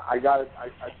got a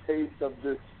taste of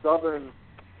this Southern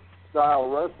style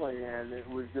wrestling, and it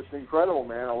was just incredible,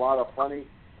 man. A lot of funny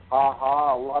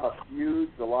ha-ha, a lot of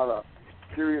feuds, a lot of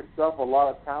serious stuff, a lot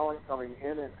of talent coming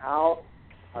in and out.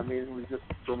 I mean, it was just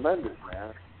tremendous,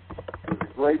 man. It was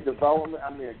a great development,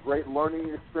 a great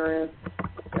learning experience,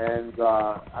 and,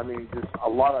 just a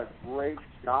lot of great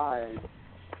guys,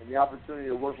 and the opportunity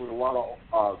to work with a lot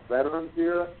of veterans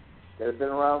here that have been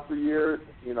around for years,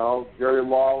 Jerry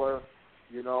Lawler,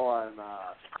 and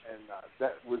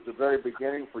that was the very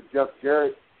beginning for Jeff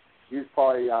Jarrett. He was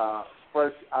probably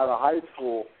fresh out of high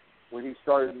school when he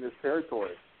started in this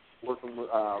territory, working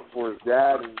for his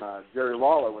dad and Jerry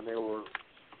Lawler when they were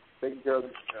taking care of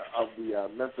the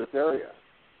Memphis area.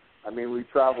 I mean, we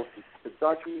traveled to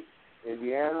Kentucky,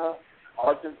 Indiana,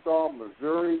 Arkansas,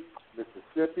 Missouri,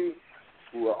 Mississippi,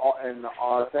 and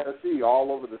Tennessee,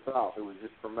 all over the South. It was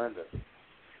just tremendous.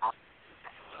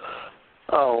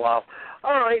 Oh, wow.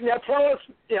 All right, now tell us,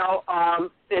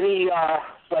 any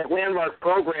landmark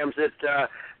programs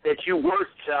that you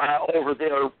worked over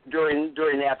there during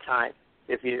that time,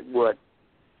 if you would.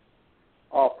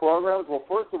 Programs. Well,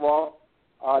 first of all,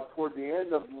 toward the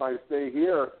end of my stay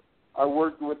here, I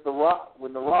worked with The Rock.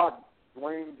 When The Rock,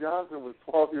 Dwayne Johnson, was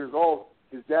 12 years old,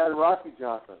 his dad, Rocky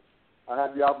Johnson, I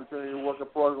had the opportunity to work a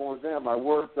program with them. I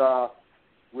worked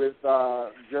with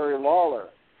Jerry Lawler.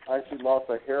 I actually lost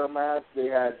a hair match. We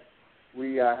had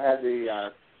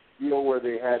a deal where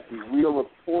they had the Wheel of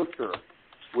Torture,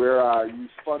 where you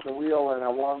spun the wheel, and I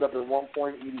wound up at one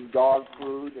point eating dog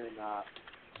food, and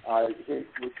I hit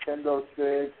with kendo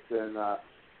sticks, and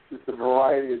just a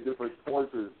variety of different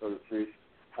tortures, so to speak.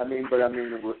 I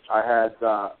had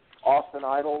Austin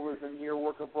Idol was in here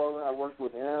working program. I worked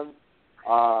with him.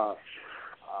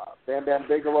 Bam Bam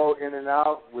Bigelow in and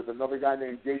out with another guy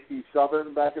named J.T.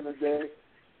 Southern back in the day.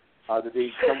 That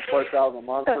he come fresh out of the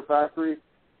Monster Factory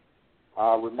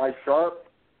with Mike Sharp.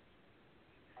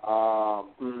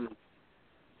 Kojo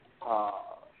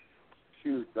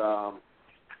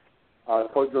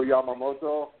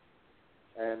Yamamoto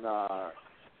and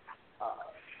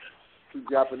two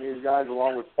Japanese guys,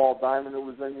 along with Paul Diamond, who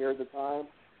was in here at the time.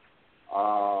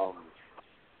 Oh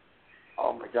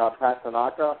my God, Pat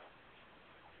Tanaka.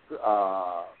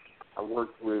 I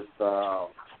worked with. Oh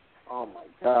my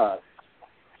God.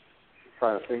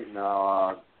 Trying to think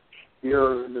now.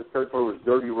 Here in this territory was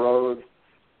Dirty Road.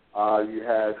 You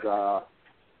had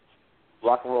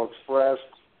Rock and Roll Express,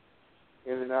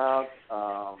 in and out.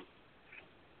 Oh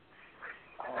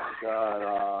my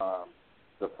God,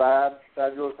 the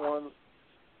Fabulous Ones.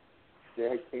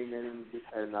 They came in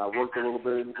and worked a little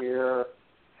bit in here.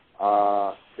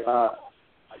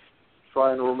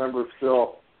 trying to remember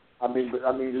still. I mean,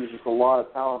 there's just a lot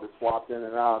of talent that swapped in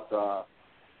and out.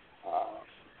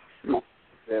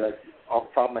 And off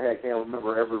the top of my head, I can't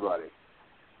remember everybody.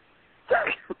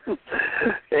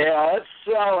 Yeah,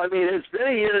 so, I mean, it's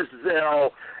been years,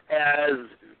 as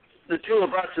the two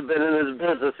of us have been in this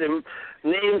business, and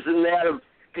names and that of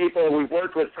people we've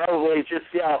worked with probably just,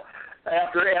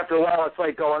 after a while, it's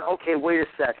like going, okay, wait a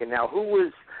second. Now, who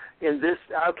was in this?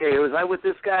 Okay, was I with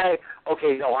this guy?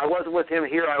 Okay, no, I wasn't with him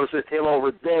here. I was with him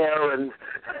over there, and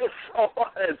so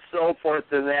on and so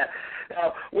forth and that,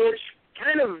 which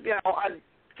kind of, I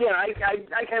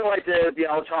kind of like to,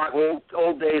 talk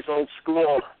old days, old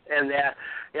school, and that,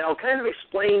 kind of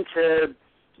explain to,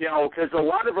 because a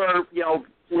lot of our,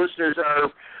 listeners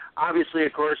are obviously,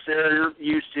 of course, they're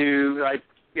used to, like,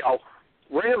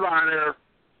 Ring of Honor,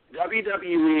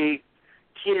 WWE,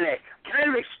 TNA. Kind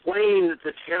of explain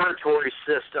the territory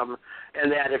system,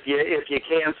 and that if you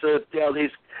can, so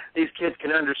these kids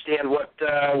can understand what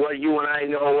you and I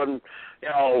know and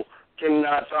can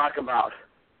talk about.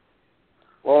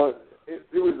 Well, it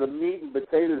was the meat and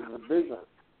potatoes of the business.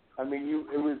 I mean,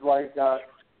 it was like a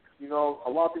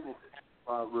lot of people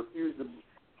refuse to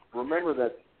remember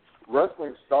that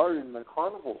wrestling started in the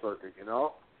carnival circuit. It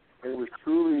was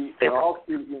truly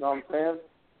offshoot. You know what I'm saying?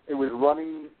 It was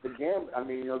running the gamut. I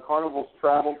mean, carnivals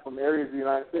traveled from areas of the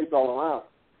United States all around.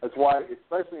 That's why,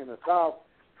 especially in the South,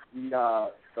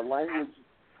 the language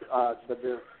that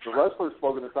the wrestlers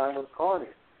spoke at the time was Carney.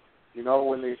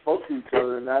 When they spoke to each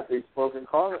other and that, they spoke in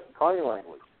Carney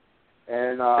language.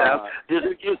 And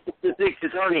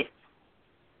Tony.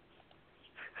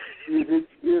 He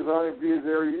is on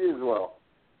it as well.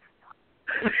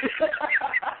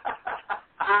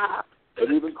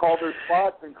 They even called their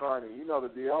spots in Carney. You know the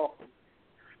deal.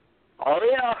 Oh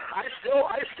yeah, I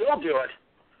still do it.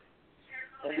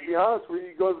 And to be honest, when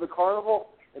you go to the carnival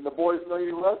and the boys know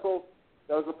you wrestled,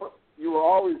 you were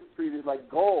always treated like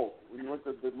gold when you went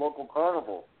to the local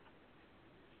carnival.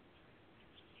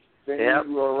 Then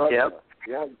you were recognized.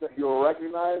 Yeah, you were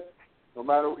recognized, no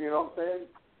matter, what I'm saying?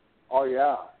 Oh,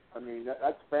 yeah. I mean,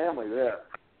 that's family there.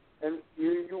 And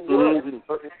you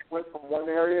went from one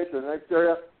area to the next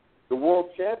area. The world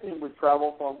champion would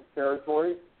travel from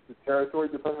territory to territory,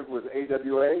 depending if it was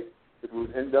AWA, if it was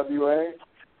NWA.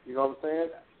 You know what I'm saying?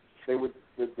 They would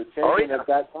the champion at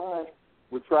that time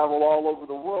would travel all over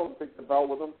the world and take the belt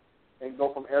with them and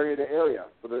go from area to area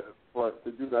to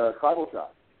do the title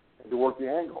shot and to work the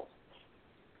angles.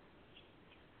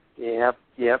 Yep.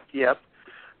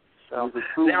 So he's a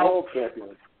true world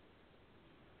champion.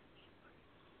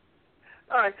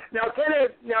 All right. Now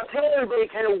tell everybody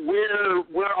kind of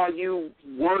where all you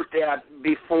worked at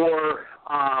before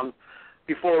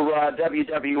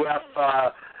WWF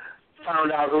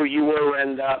found out who you were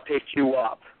and picked you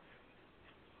up.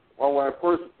 Well,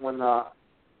 when the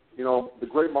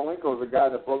great Malenko is the guy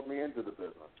that broke me into the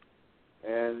business,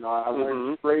 and I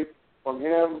went straight from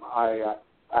him. I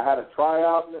had a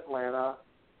tryout in Atlanta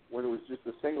when it was just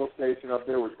a single station up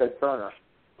there with Ted Turner.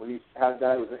 When he had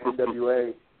that, it was an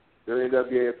NWA, their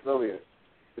NWA affiliate.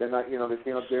 Then they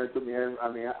came up there and took me in.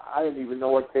 I mean, I didn't even know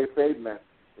what kayfabe meant,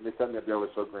 and they sent me up there. It was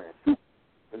so grand.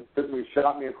 And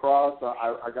shot me across.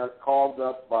 I got called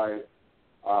up by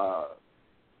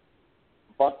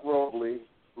Buck Robley,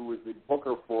 who was the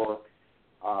booker for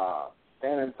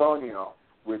San Antonio,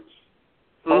 which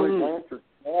Tony Blanchard's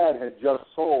dad had just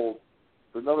sold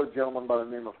to another gentleman by the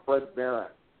name of Fred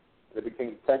Barron that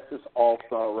became Texas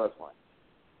All-Star Wrestling.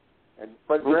 And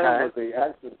Fred Barron was the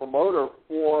actual promoter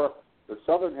for the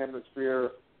Southern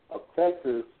Hemisphere of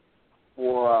Texas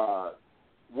for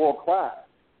World Class.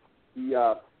 He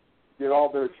did all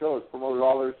their shows, promoted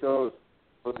all their shows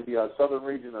for the southern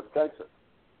region of Texas.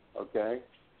 Okay.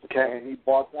 And he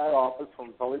bought that office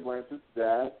from Tully Blanchard's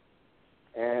dad,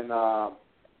 and that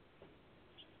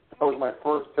was my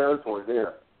first territory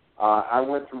there. I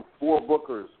went through 4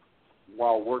 bookers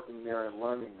while working there and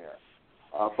learning there.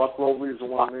 Buck Robley is the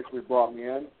one who initially brought me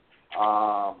in.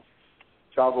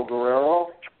 Chavo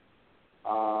Guerrero,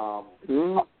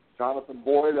 Jonathan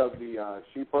Boyd of the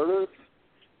Sheep Herders,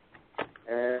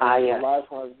 and the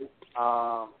last one, there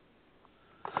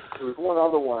was one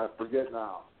other one, I forget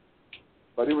now.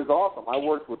 But it was awesome. I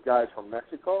worked with guys from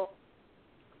Mexico,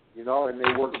 and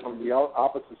they worked from the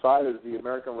opposite side as the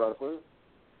American wrestlers.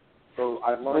 So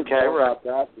I learned more about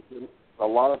that. A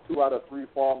lot of 2 out of 3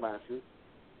 fall matches.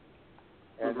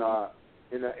 And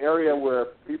in an area where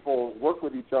people work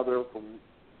with each other from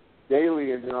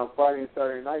daily and on Friday and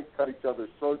Saturday night, cut each other's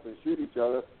throats and shoot each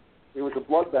other, it was a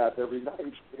bloodbath every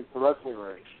night in the wrestling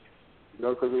ring,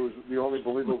 because it was the only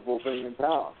believable thing in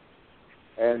town.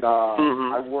 And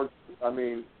I worked,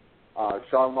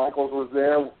 Shawn Michaels was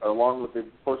there, along with the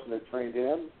person that trained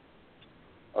him.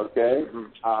 Okay.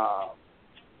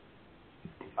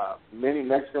 Many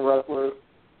Mexican wrestlers,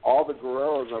 all the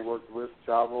Guerreros I worked with,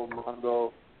 Chavo,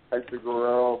 Mondo, Hector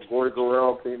Guerrero, Gordy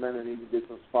Guerrero came in and even did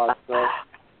some spot stuff.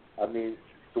 I mean,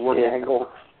 to work Angle.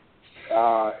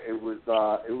 It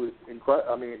was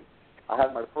incredible. I mean, I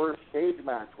had my first cage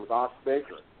match with Ox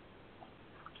Baker.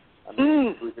 I mean,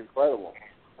 it was incredible.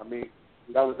 I mean,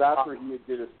 that was after he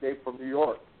did Escape from New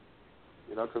York.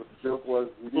 You know, because the joke was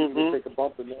he didn't even take a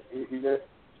bump, and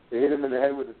they hit him in the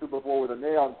head with a Super Bowl with a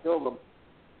nail and killed him,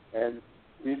 and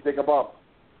he didn't take a bump.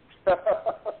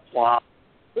 Wow.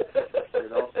 You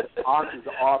know, Ox is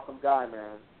an awesome guy,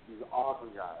 man. He's an awesome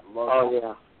guy. Love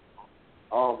him.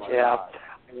 Oh my God.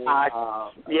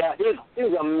 And,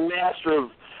 he's a master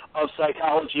of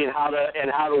psychology and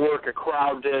how to work a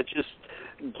crowd to just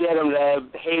get him to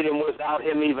hate him without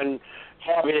him even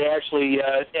having to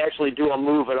actually do a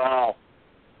move at all.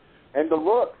 And the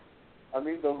look. I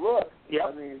mean, the look. Yep.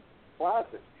 I mean,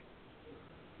 classic.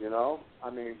 You know? I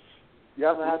mean, you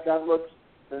haven't had that look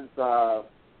since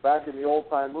back in the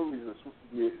old-time movies,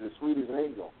 the Sweetest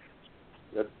Angel.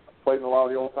 That played in a lot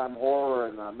of the old-time horror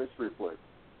and mystery flicks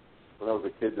when I was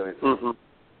a kid.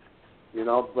 You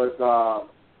know, but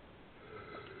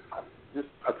just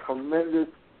a tremendous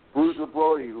Bruiser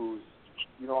Brody who's,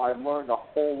 you know, I've learned a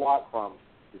whole lot from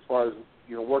as far as,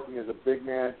 you know, working as a big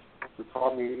man, who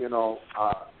taught me, you know,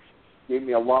 gave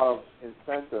me a lot of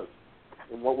incentive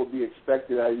in what would be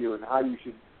expected of you and how you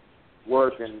should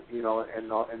work and, you know, and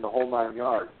the whole 9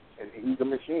 yards. And he's a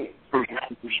machine.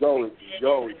 He could go. And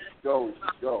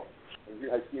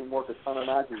I see him work a ton of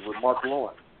matches with Mark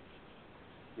Lewin,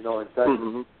 you know, in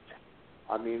Texas.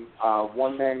 I mean,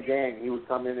 one-man gang. He would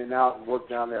come in and out and work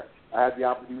down there. I had the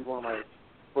opportunity. He was one of my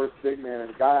first big men. And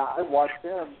the guy, I watched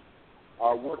him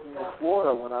working in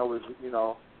Florida when I was, you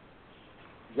know,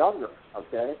 younger,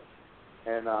 okay?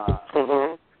 And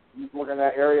he was working in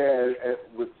that area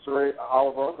with Sir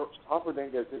Oliver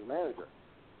Humperdinck as his manager,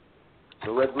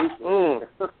 the Red Rooster.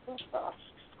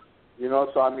 You know,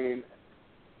 so I mean,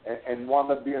 and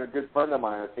wound up being a good friend of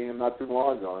mine. I seen him not too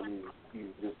long ago. I mean, he's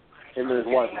just, him and his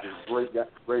wife are just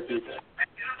great people.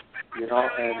 You know,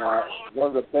 and one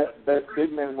of the best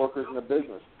big man workers in the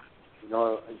business. You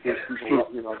know, in case people,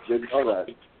 you know, didn't know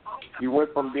that. He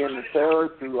went from being the Terror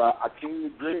to Akeem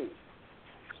the Dream.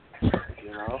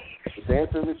 You know, the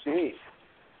dancing machine.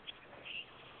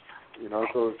 You know,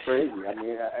 so it's crazy. I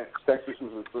mean, Texas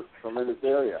was a tremendous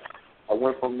area. I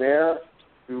went from there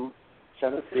to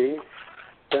Tennessee.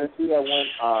 I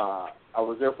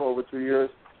was there for over 2 years.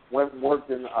 Went and worked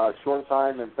in a short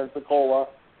time in Pensacola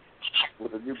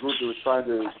with a new group that was trying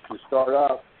to start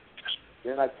up.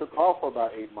 Then I took off for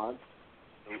about 8 months.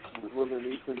 I was living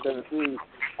in Eastern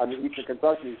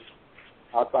Kentucky,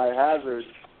 outside Hazard,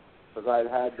 because I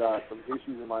had some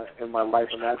issues in my life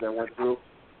and that I went through.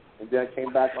 And then I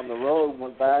came back on the road,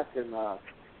 went back and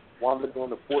wound up going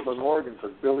to Portland, Oregon,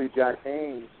 because Billy Jack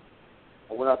Haynes.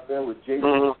 I went up there with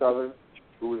Jason Southern,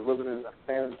 who was living in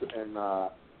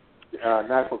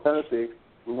Nashville, Tennessee.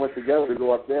 We went together to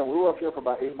go up there. We were up there for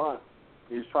about 8 months.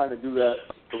 He was trying to do that,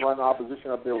 to run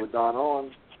opposition up there with Don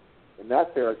Owens in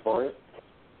that territory.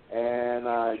 And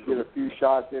get a few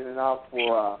shots in and out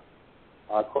for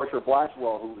Crusher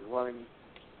Blackwell, who was running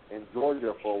in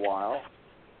Georgia for a while.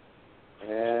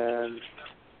 And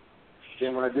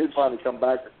then when I did finally come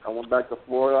back, I went back to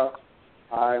Florida.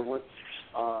 I went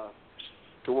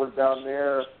to work down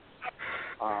there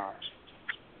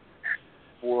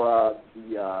for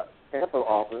the Tampa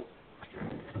office,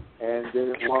 and then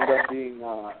it wound up being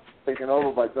taken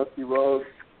over by Dusty Rhodes,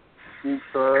 Steve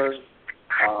Kerr,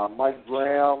 Mike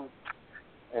Graham,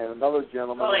 and another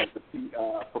gentleman at the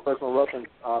professional wrestling,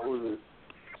 who was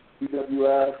it,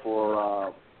 PWR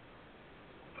or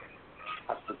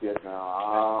I forget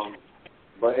now.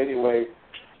 But anyway,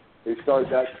 they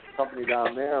started that company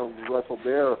down there, and we wrestled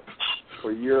there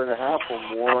for a year and a half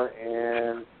or more,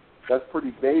 and that's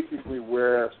pretty basically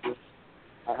where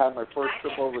I had my first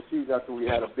trip overseas after we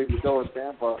had a big show in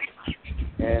Tampa,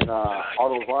 and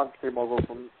Otto Von came over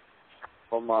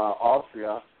from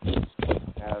Austria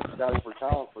as scouting for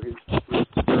talent for his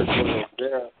territory over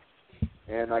there,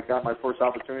 and I got my first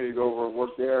opportunity to go over and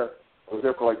work there. I was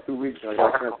there for like 2 weeks, and I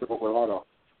got a chance to work with Otto.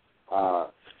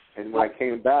 And when I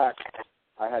came back,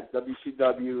 I had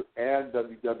WCW and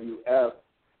WWF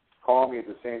call me at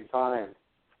the same time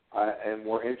and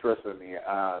were interested in me.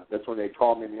 That's when they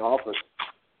called me in the office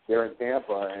there in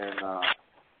Tampa, and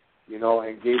you know,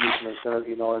 and gave me some incentive,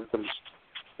 you know, and some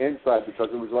insight, because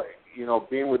it was like, you know,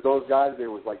 being with those guys, they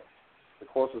was like the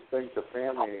closest thing to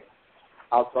family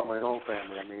outside my own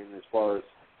family. I mean, as far as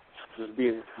just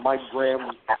being, my grand,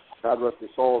 God rest his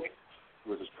soul,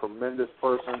 was a tremendous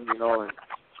person, you know, and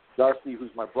Dusty,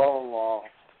 who's my brother-in-law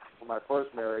from my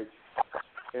first marriage,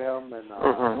 him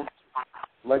and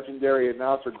legendary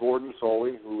announcer Gordon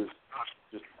Soley, who was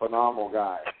just a phenomenal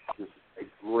guy, just a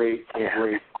great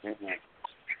man.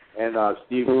 And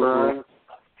Steve Burns,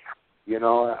 you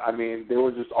know, I mean, they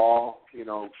were just all, you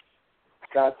know,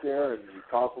 sat there and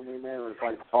talked with me, man. It was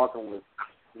like talking with,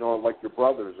 you know, like your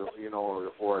brothers, or, you know,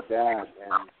 or a dad,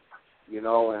 and you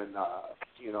know,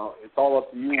 it's all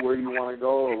up to you where you want to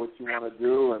go or what you want to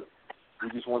do, and we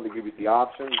just wanted to give you the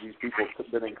options. These people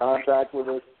have been in contact with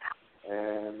us,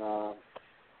 and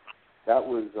that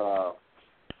was,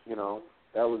 you know,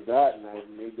 that was that, and I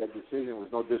made that decision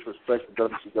with no disrespect to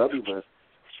WCW, but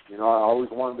you know, I always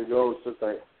wanted to go since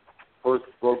I first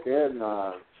broke in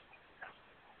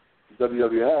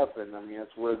WWF, and I mean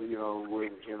that's where where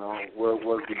it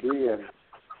was to be, and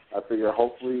I figure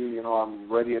hopefully, you know,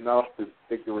 I'm ready enough to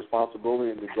take the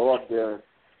responsibility and to go up there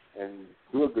and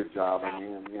do a good job. I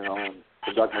mean, you know, and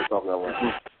conduct myself that way.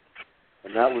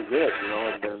 And that was it, you know.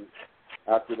 And then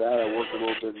after that, I worked a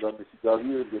little bit in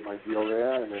WCW, did my deal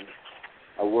there, and then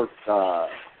I worked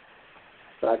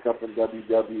back up in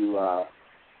WWF,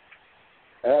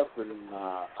 and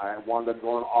I wound up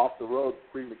going off the road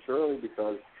prematurely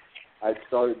because I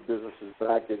started businesses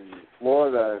back in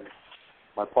Florida, and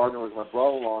my partner was my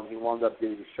brother-in-law, and he wound up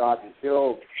getting shot and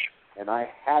killed, and I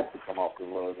had to come off the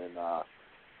road, and I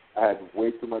had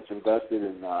way too much invested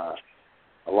in a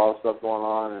lot of stuff going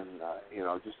on, and, you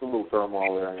know, just a little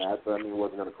turmoil there, and I mean,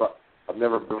 wasn't going to cry. I've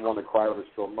never been one to cry over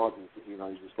spilled milk, and, you know,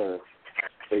 you just got to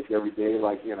take every day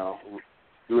like, you know,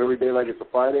 do every day like it's a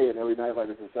Friday, and every night like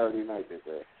it's a Saturday night, they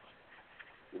say.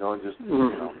 You know, and just, you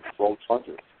know, roll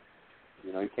punches.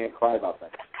 You know, you can't cry about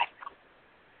that.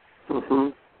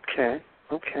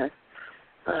 Okay.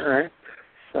 All right.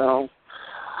 So,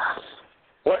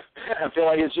 what I feel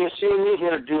like it's just seeing me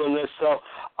here doing this. So,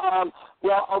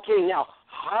 well, okay. Now,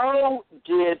 how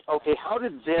did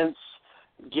Vince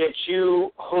get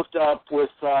you hooked up with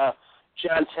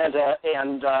John Tenta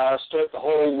and start the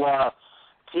whole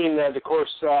team that, of course,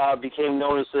 became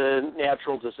known as the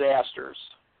Natural Disasters?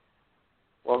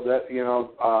 Well, that, you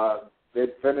know,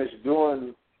 they'd finished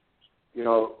doing, you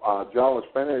know, John was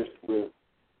finished with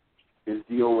his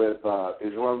deal with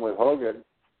his run with Hogan.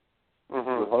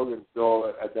 With Hogan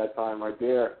still at that time right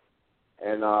there,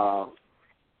 and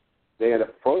they had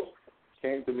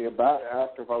came to me about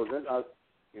asking if I was in. I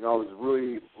was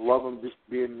really loving just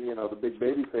being, you know, the big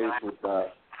baby face with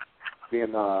being,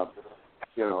 you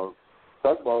know,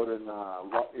 tugboat and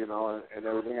you know, and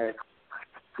everything. I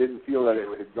didn't feel that it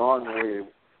had gone the way,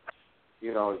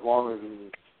 you know, as long as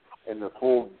in the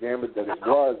full gambit that it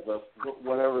was. But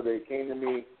whenever they came to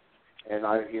me, and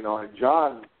I, you know, and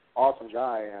John, awesome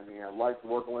guy. I mean, I liked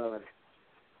working with him. And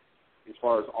as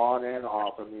far as on and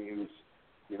off, I mean, he was,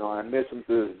 you know, I miss him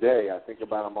to this day. I think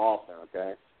about him often.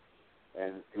 Okay,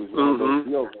 and it was one of those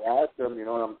deals. I asked him, you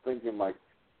know, and I'm thinking like,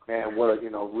 man, what, you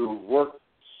know, we worked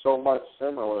so much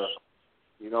similar,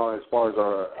 you know, as far as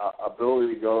our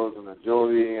ability goes and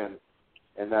agility and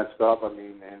that stuff. I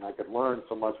mean, and I could learn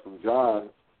so much from John.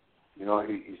 You know,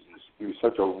 he was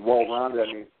such a well-rounded.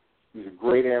 I mean, he was a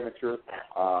great amateur,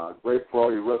 great pro.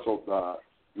 He wrestled.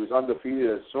 He was undefeated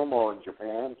at sumo in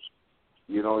Japan.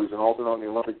 You know, he was an alternate on the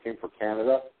Olympic team for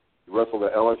Canada. He wrestled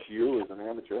at LSU as an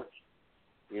amateur.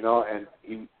 You know, and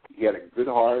he had a good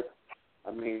heart.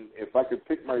 I mean, if I could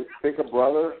pick a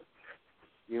brother,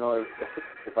 you know,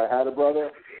 if I had a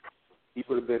brother, he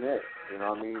would have been it. You know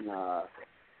what I mean?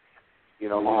 You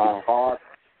know, we can talk,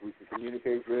 we can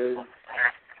communicate good.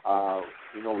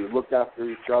 You know, we looked after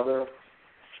each other.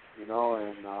 You know,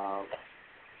 and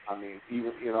I mean,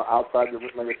 even, you know, outside the,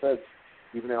 like I said,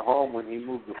 even at home when he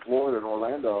moved to Florida in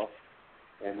Orlando,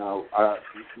 and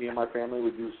me and my family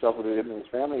would do stuff with him and his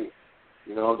family.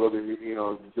 You know, go to, you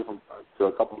know, to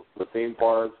a couple of the theme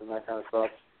parks and that kind of stuff.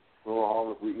 Go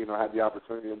home if we, you know, had the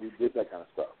opportunity, and we did that kind of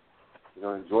stuff. You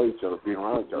know, enjoy each other, being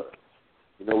around each other.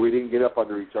 You know, we didn't get up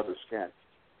under each other's skin.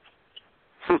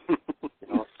 You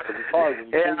know, it's hard when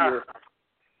you figure,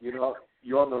 you know,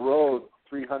 you're on the road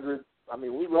 300. I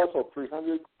mean, we wrestled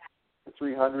 300 to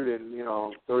 300 and, you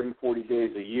know, 30, 40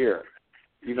 days a year.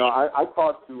 You know, I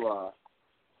talked to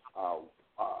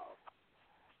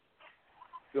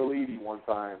Bill Eady one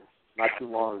time, not too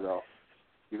long ago.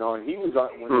 You know, and he was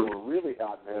when they were really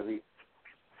hot and heavy,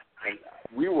 and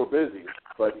we were busy.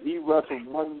 But he wrestled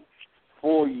one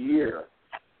full year,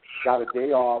 got a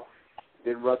day off,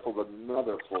 then wrestled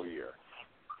another full year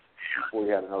before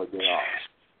he had another day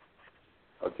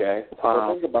off. Okay?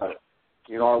 So think about it.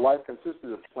 You know, our life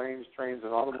consisted of planes, trains,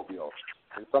 and automobiles,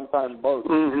 and sometimes boats,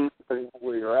 depending on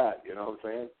where you're at. You know what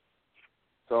I'm saying?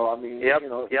 So I mean, you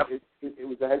know, it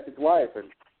was a hectic life,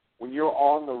 and when you're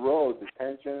on the road, the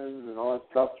tensions and all that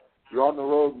stuff, you're on the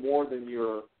road more than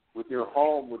you're with your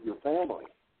home, with your family.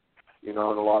 You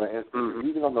know, in a lot of instances,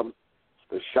 even on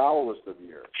the shallowest of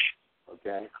years.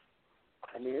 Okay,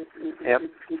 I mean,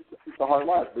 it's a hard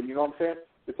life, but you know what I'm saying?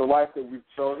 It's a life that we've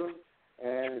chosen,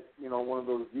 and it's, you know, one of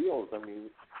those deals. I mean,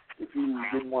 if you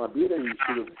didn't want to be there, you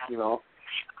should have, you know,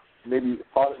 maybe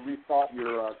rethought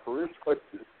your career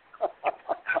choices.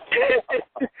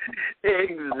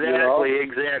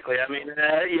 Exactly. I mean,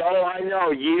 I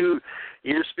know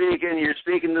you're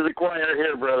speaking to the choir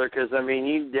here, brother. Because I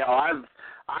mean, I've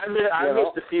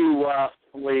missed a few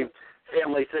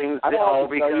family things,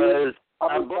 because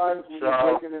other times when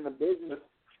you're working in the business,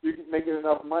 you're making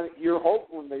enough money. You're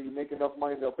hoping when they make enough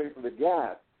money, they'll pay for the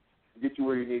gas to get you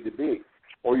where you need to be,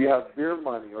 or you have beer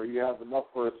money, or you have enough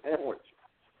for a sandwich.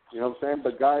 You know what I'm saying?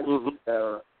 But guys that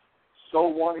are so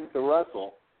wanting to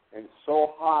wrestle and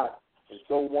so hot and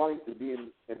so wanting to be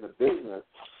in the business,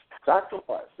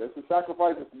 sacrifice. That's the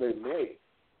sacrifice that they made.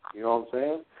 You know what I'm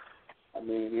saying? I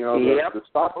mean, you know, the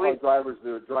stock car drivers that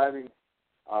are driving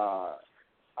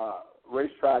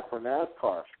racetrack for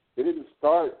NASCAR, they didn't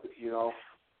start, you know,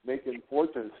 making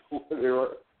fortunes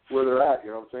where they're at.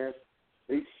 You know what I'm saying?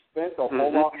 They spent a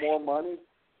whole lot more money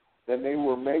than they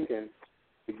were making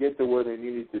to get to where they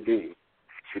needed to be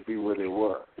where they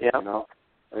were. You know,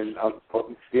 and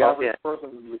the average person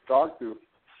you talk to,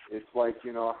 it's like,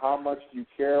 you know, how much you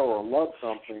care or love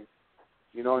something,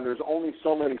 you know, and there's only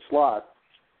so many slots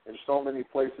and so many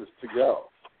places to go.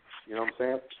 You know what I'm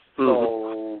saying?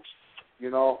 So, you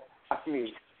know, I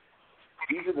mean,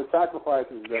 these are the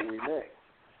sacrifices that we make.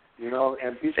 You know,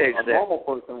 and people, a normal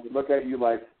person would look at you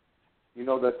like, you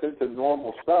know, that's into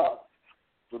normal stuff.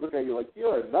 Would look at you like,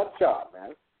 you're a nut job,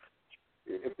 man.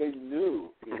 If they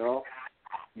knew, you know,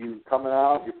 you coming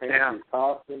out, you're paying for your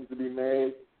costumes to be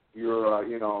made, you're,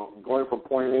 you know, going from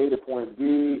point A to point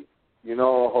B, you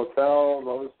know, hotels,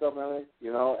 all this stuff, and everything,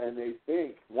 you know, and they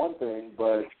think one thing,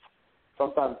 but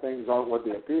sometimes things aren't what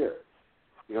they appear.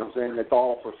 You know what I'm saying? It's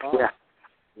all for something.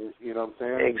 You know what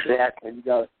I'm saying? Exactly. And you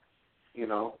got, you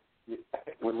know,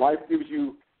 when life gives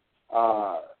you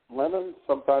lemons,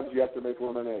 sometimes you have to make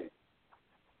lemonade.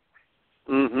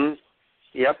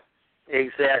 Yep.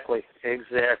 Exactly.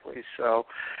 So,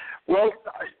 well,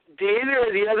 do either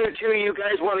of the other two of you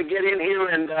guys want to get in here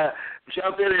and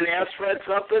jump in and ask Fred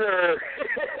something, or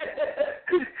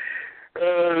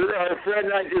Fred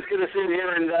and I just going to sit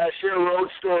here and share road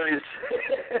stories?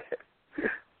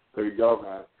 There you go,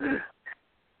 man.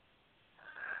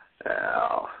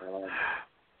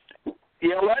 You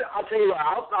know what? I'll tell you what.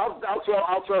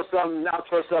 I'll throw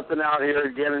something out here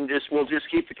again, and we'll just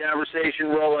keep the conversation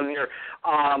rolling here.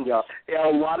 You know,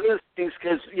 a lot of the things,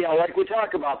 because, you know, like we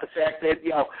talk about the fact that,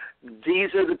 you know,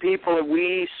 these are the people that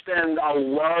we spend a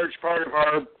large part of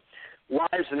our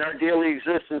lives and our daily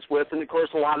existence with, and of course,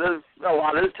 a lot of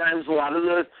the times, a lot of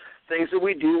the things that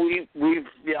we do, we've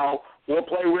you know, we'll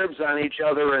play ribs on each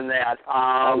other and that.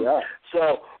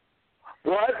 So.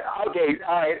 What? Okay,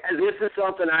 all right. This is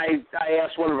something I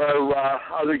asked one of our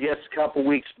other guests a couple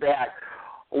weeks back.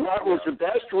 What was the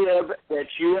best rib that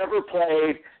you ever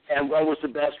played, and what was the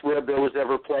best rib that was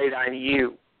ever played on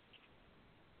you?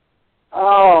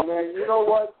 Oh, man, you know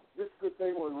what? This is the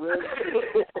thing with ribs.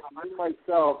 Me,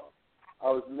 myself,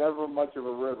 I was never much of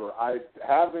a ribber. I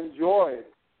have enjoyed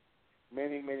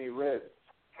many, many ribs.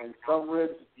 And some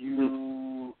ribs,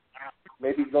 you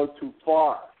maybe go too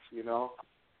far, you know.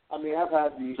 I mean, I've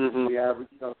had the average,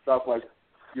 you know, stuff like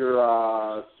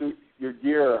your suit, your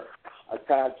gear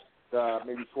attached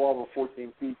maybe 12 or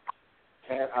 14 feet,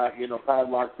 you know,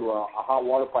 padlocked to a hot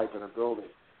water pipe in a building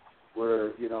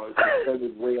where, you know, it's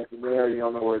extended way up in the air, you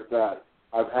don't know where it's at.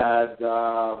 I've had,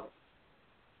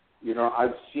 you know,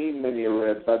 I've seen many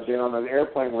ribs. I've been on an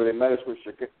airplane where they met us with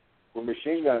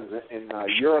machine guns in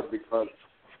Europe because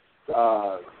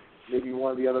maybe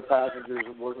one of the other passengers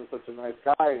wasn't such a nice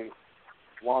guy, and he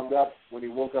wound up, when he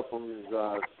woke up from his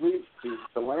sleep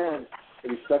to land,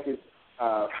 and he stuck his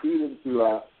feet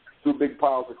into two big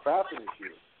piles of crap in his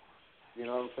shoes. You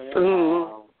know what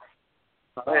I'm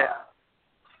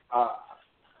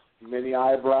saying? Many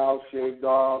eyebrows shaved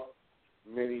off.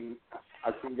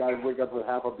 I've seen guys wake up with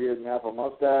half a beard and half a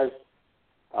mustache.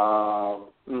 Oh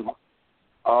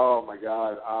my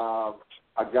God!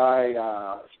 A guy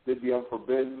did the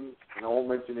unforbidden, and I won't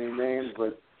mention any names,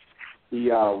 but he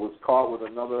was caught with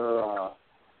another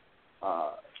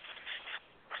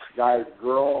guy's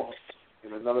girl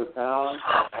in another town,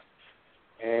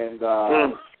 and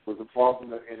was involved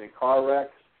in a car wreck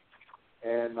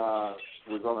and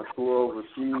was on a tour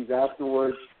overseas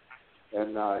afterwards,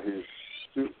 and his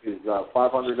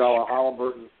 $500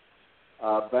 Halliburton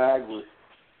bag was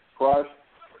crushed,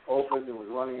 opened, and was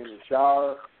running in the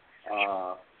shower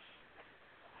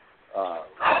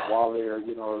while they're,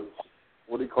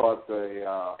 what do you call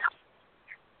it,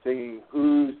 singing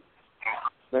 "Who's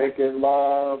Making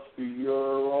Love to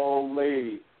Your Old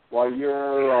Lady while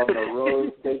you're on the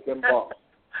road taking bumps,"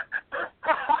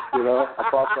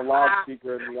 across the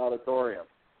loudspeaker in the auditorium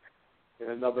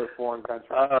in another foreign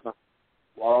country,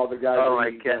 while all the guys are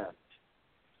eating dinner.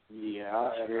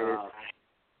 Yeah, and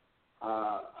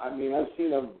I've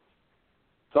seen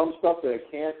some stuff that I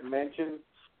can't mention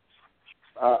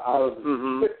out of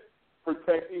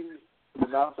protecting the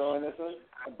not so innocent.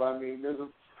 But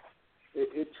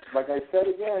it's like I said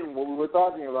again, what we were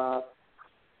talking about.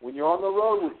 When you're on the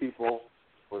road with people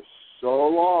for so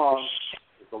long,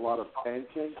 there's a lot of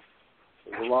tension.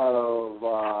 There's a lot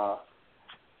of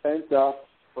pent up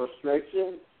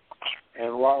frustration and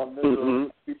a lot of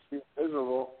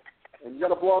miserable. And you got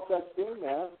to blow up that steam,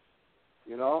 man.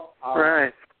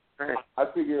 Right. I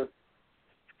figure,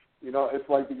 it's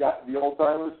like the old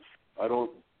timers. I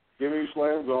don't give any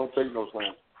slams. I don't take no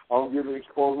slams. I don't give any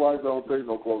clotheslines. I don't take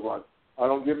no clotheslines. I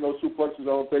don't give no suplexes. I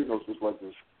don't take no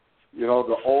suplexes. The old.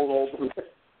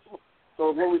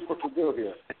 So what are we supposed to do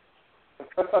here?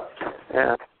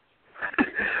 Yeah.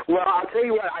 Well, I'll tell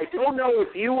you what. I don't know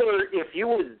if you were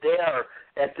there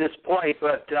at this point,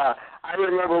 but I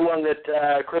remember one that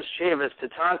Chris Chavis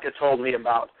Tatanka told me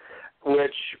about,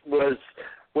 which was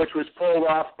pulled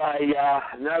off by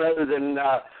none other than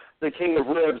the King of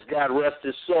Ribs, God rest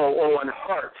his soul, Owen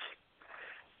Hart,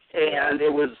 and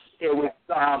it was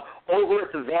over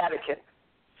at the Vatican,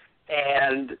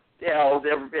 and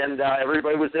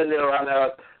everybody was in there on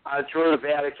a tour of the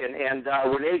Vatican, and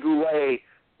Rene Goulet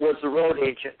was the road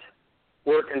agent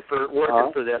working for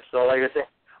this. So, like I said,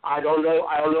 I don't know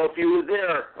if you were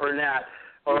there or not,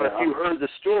 or if you heard the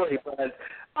story, but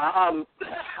I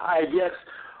guess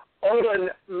Owen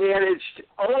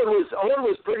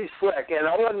was pretty slick, and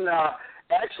Owen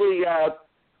actually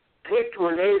picked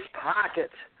Renee's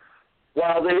pocket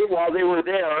while they were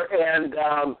there, and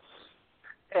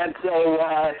so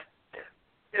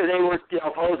they were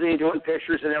posing and doing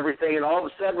pictures and everything, and all of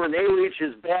a sudden Renee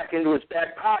reaches back into his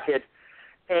back pocket,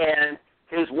 and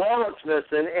his wallet's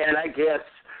missing, and I guess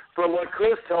from what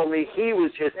Chris told me, he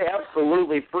was just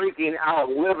absolutely freaking out,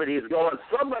 livid. He's going,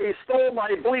 somebody stole my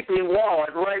bleeping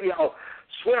wallet, right?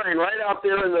 Swearing right out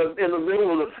there in the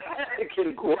middle of the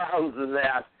Vatican grounds and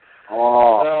that. I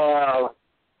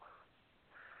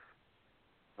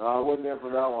wasn't there for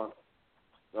that one.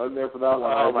 I was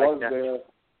there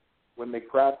when they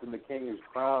crafted the King's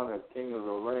crown as King of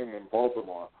the Ring in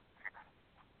Baltimore.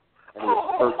 And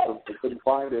they couldn't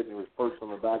find it, and it was perched on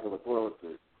the back of a toilet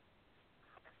seat.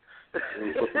 And he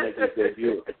was supposed to make his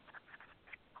debut.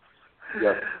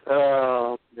 Yeah.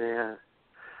 Oh, man.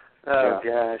 Oh,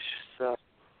 gosh. So,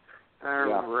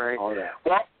 all right. All that.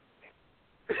 Well,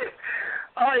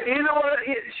 all right, either one,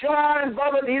 Sean,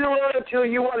 Bubba, either one of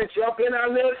you want to jump in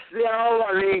on this? Like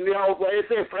I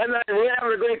say, Fred and I, we're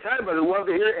having a great time, but I'd love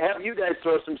to have you guys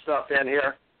throw some stuff in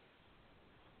here.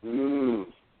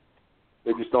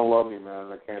 They just don't love me,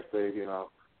 man. I can't say, it's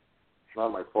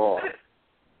not my fault.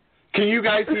 Can you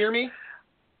guys hear me?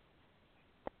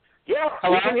 Yeah,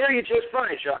 Hello? we can hear you just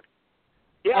fine, Chuck.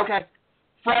 Yeah. Okay.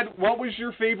 Fred, what was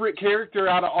your favorite character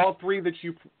out of all three that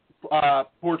you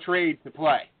portrayed to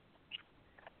play?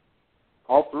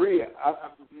 All three.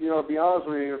 To be honest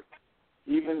with you,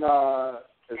 even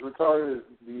as retarded as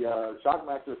the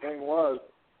Shockmaster thing was,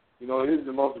 it is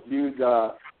the most viewed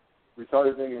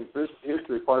retarded thing in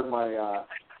history. Pardon my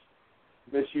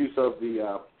misuse of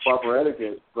the proper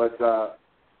etiquette, but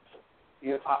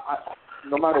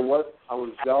no matter what I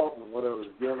was dealt and what I was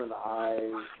given,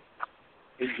 I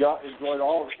enjoyed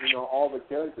all the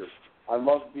characters. I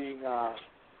loved being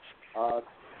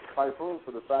Typhoon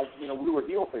for the fact we were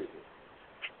heel faces.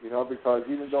 Because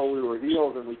even though we were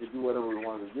heels and we could do whatever we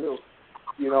wanted to do,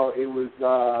 it was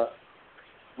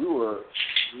we were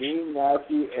mean,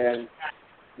 nasty, and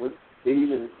they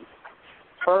even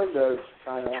turned us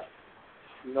kind of,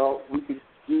 we could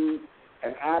do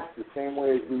and act the same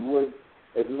way as we would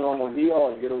as a normal heel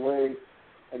and get away,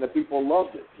 and the people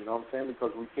loved it, you know what I'm saying,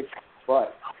 because we kicked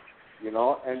butt,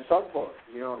 and tugboat.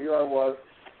 Here I was,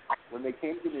 when they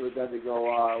came to me with that, they go,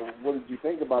 what did you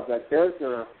think about that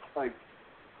character? Like,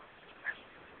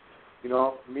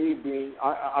 me being,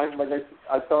 I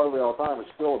tell everybody all the time, I'm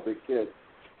still a big kid.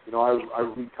 I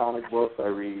read comic books, I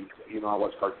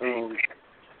watch cartoons.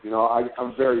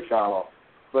 I'm very shallow.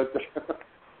 But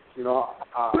you know,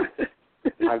 I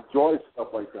enjoy stuff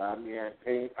like that. I mean, I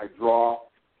paint, I draw,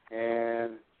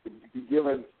 and to be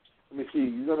given. Let me see.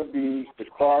 You're going to be the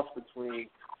cross between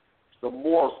the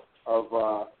morph of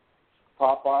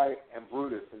Popeye and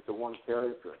Brutus into one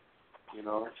character. You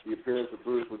know, the appearance of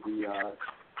Brutus with the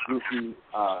goofy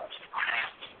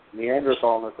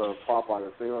Neanderthalness of Popeye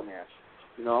the Sailor Man.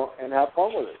 You know, and have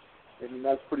fun with it. I mean,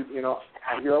 that's pretty. You know,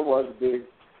 here I was, a big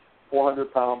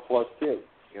 400-pound plus kid.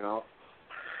 You know,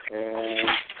 and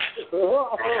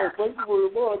thank you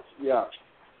very much. Yeah.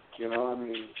 You know, I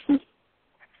mean,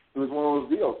 it was one of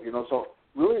those deals. You know, so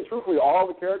really and truthfully, all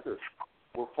the characters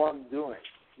were fun doing.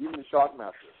 Even the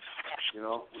Shockmaster. You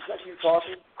know, was that you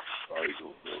talking? Sorry,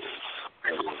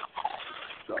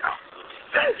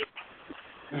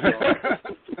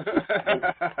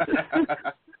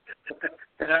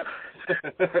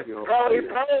 Probably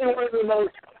one of the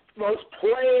most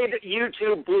played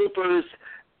YouTube bloopers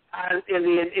in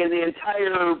the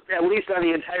entire, at least on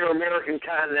the entire American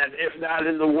continent, if not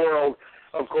in the world.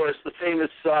 Of course, the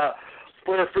famous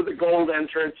Flair for the Gold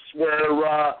entrance,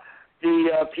 where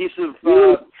the piece of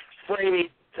framing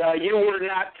you were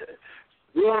not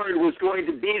warned was going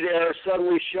to be there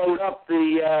suddenly showed up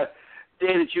the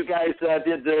day that you guys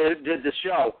did the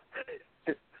show.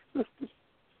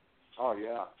 Oh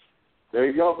yeah, there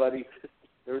you go, buddy.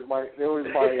 There was my.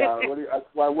 That's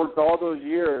why I worked all those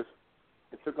years.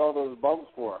 I took all those bumps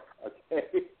for. Okay.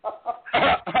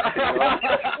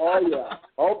 Oh yeah.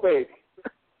 Oh baby.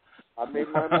 I made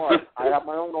my mark. I have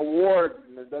my own award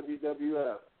in the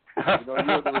WWF. You know,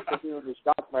 you're the recipient of the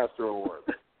Shockmaster Award.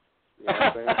 You know what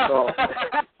I'm saying? So,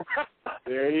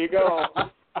 there you go.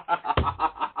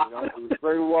 You know, it was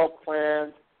very well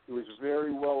planned. It was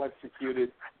very well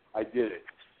executed. I did it.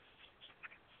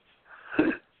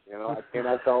 You know, I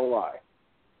cannot tell a lie.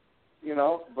 You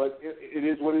know, but it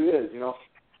is what it is. You know,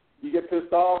 you get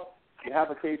pissed off, you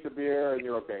have a case of beer, and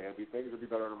you're okay. Things will be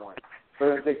better in the morning.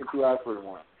 Better than taking 2 aspirin in the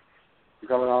morning.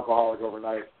 Become an alcoholic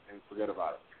overnight and forget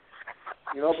about it.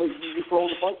 You know, but you just roll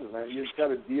the punches, man. You just got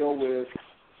to deal with,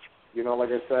 you know, like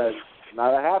I said,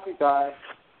 not a happy time.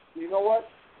 You know what?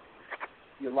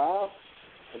 You laugh,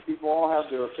 and people all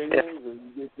have their opinions, and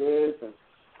you get this, and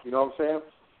you know what I'm saying?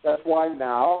 That's why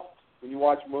now, when you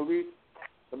watch movies,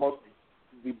 the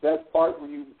best part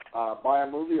when you buy a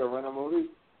movie or rent a movie,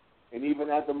 and even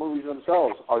at the movies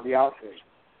themselves, are the outtakes.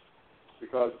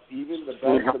 Because even the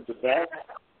best of the best,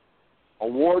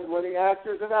 award-winning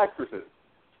actors and actresses,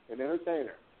 and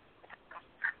entertainers,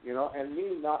 you know, and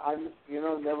me, I'm, you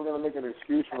know, never going to make an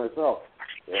excuse for myself.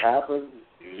 It happened,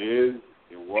 it is,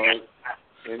 it was,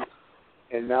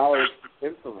 and now it's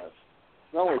infamous.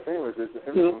 It's not only famous, it's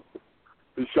infamous.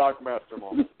 The Shockmaster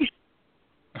moment.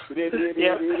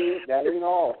 That ain't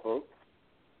all, folks.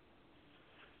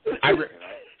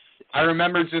 I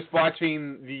remember just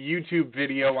watching the YouTube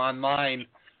video online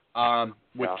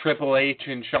with Triple H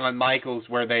and Shawn Michaels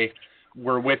where they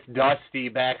were with Dusty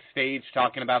backstage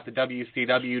talking about the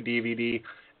WCW DVD,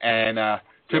 and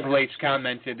Triple H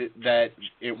commented that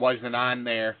it wasn't on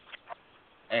there,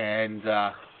 and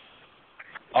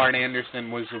Arn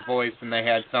Anderson was the voice, and they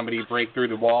had somebody break through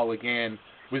the wall again.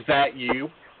 Was that you?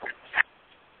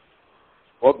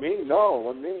 Well, me? No, it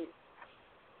wasn't me.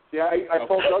 Yeah, I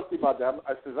told Dusty about that.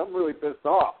 I says, I'm really pissed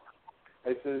off. I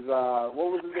says, what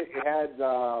was it? It had,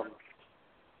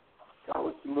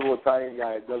 what's the little Italian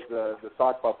guy that does the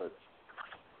sock puppets?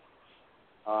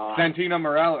 Santino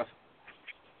Marella.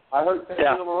 I heard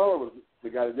Santino Marella was the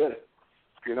guy that did it.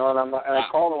 You know, and I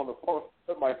called him on the phone.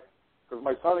 Because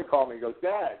my son had called me. He goes,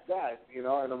 Dad, you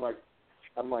know, and I'm like,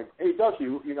 hey, Dusty,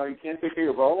 you know, you can't take care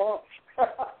of your brother-in-law?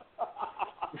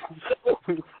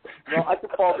 You know, I can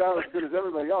fall down as good as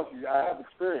everybody else. I have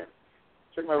experience.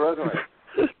 Check my resume.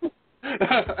 You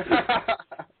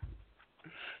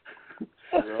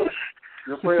know,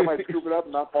 you're afraid I might scoop it up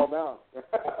and not fall down.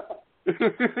 But,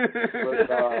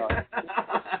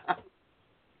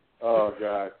 oh,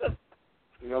 God.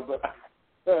 You know, but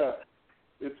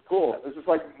it's cool. It's just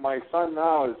like my son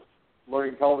now is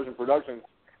learning television production,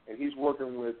 and he's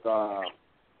working with the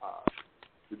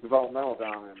developmental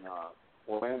down in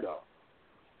Orlando.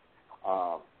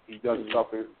 He does stuff,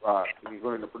 and he's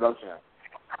learning the production.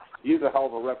 He's a hell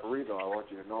of a referee, though. I want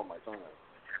you to know, my son is.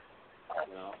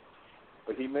 You know,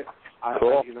 but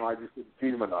I just didn't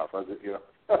feed him enough. I just, you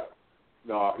know,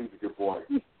 no, he's a good boy.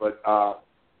 But I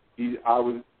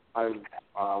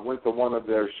went to one of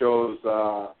their shows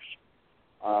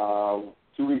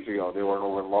 2 weeks ago. They were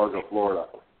over in Largo, Florida,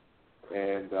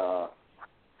 and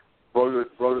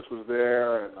Brodus was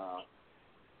there, and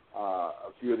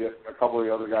a couple of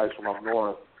the other guys from up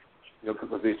north, you know,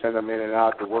 because they send them in and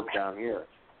out to work down here.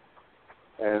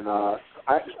 And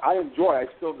I enjoy. I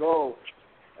still go.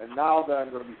 And now that I'm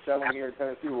going to be settling here in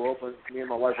Tennessee, me and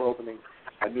my wife are opening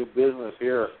a new business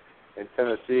here in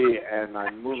Tennessee, and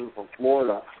I'm moving from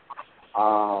Florida.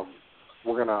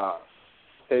 We're going to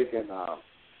take and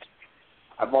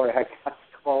I've already had guys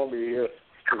call me here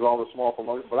because all the small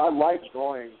promotions, but I like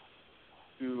going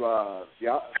to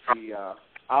the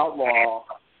outlaw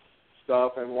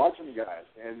stuff and watching the guys,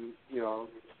 and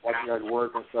watching guys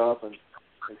work and stuff, and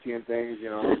seeing things.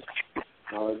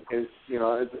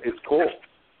 It's cool.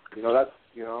 That's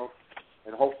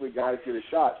and hopefully guys get a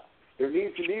shot. There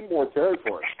needs to be more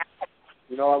territory.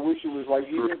 I wish it was like,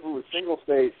 even if it was single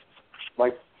states,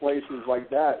 like places like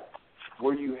that,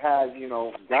 where you had,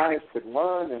 guys could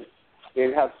learn, and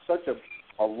they'd have such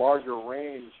a larger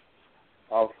range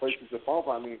of places to fall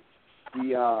from. I mean,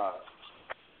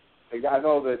 I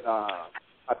know that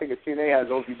I think TNA has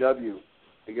OVW.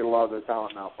 They get a lot of their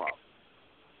talent now from,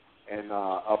 and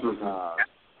up in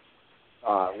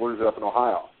up in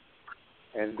Ohio,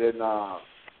 and then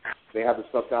they have the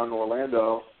stuff down in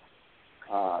Orlando.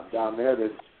 Down there,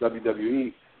 there's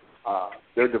WWE.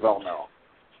 They're developmental,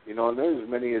 and there's as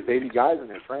many as 80 guys in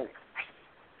there training.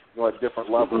 At different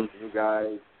levels, new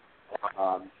guys.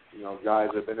 Guys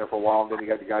that have been there for a while, and then you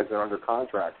got the guys that are under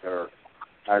contract that are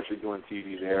actually doing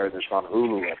TV there. That's on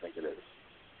Hulu, I think it is.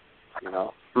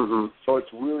 So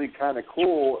it's really kind of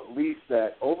cool, at least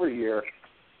that over here,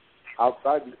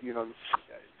 outside,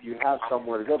 you have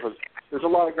somewhere to go. But there's a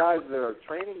lot of guys that are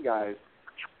training guys,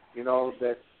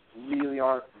 that really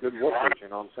aren't good workers. You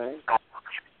know what I'm saying?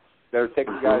 They're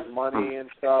taking guys' money and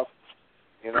stuff,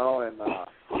 and I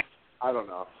don't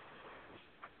know.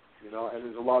 And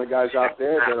there's a lot of guys out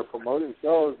there that are promoting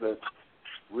shows that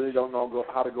really don't know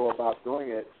how to go about doing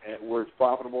it, and where it's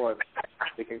profitable and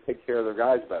they can take care of their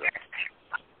guys better.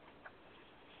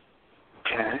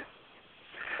 Okay.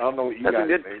 I don't know what you guys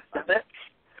think.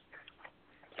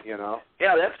 Yeah,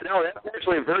 that's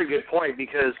actually a very good point,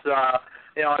 because I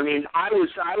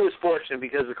was fortunate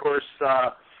because, of course,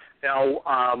 Sam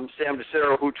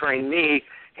DeCero, who trained me,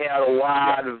 had a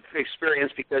lot of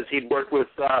experience because he'd worked with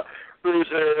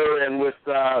Bruiser and with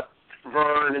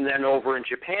Vern, and then over in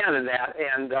Japan and that.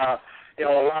 And a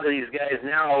lot of these guys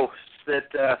now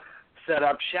that set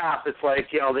up shop, it's like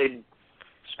they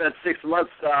spent 6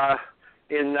 months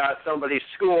in somebody's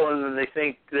school, and then they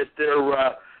think that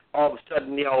they're all of a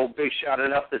sudden big shot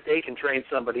enough that they can train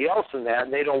somebody else in that,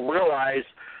 and they don't realize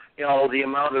the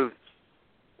amount of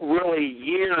really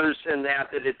years in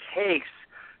that it takes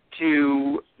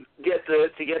to get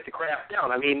the craft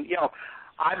down. I mean,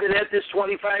 I've been at this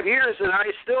 25 years, and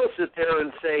I still sit there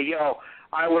and say,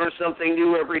 I learn something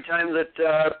new every time that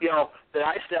that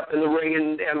I step in the ring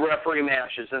and referee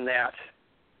matches and that.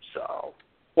 So.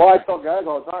 Well, I tell guys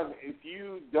all the time, if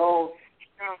you don't,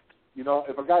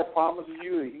 if a guy promises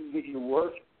you that he can get you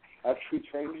work after he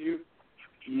trains you,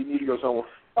 you need to go somewhere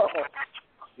else.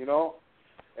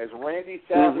 As Randy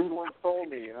Savage once told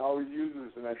me, and I always use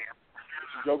this, and I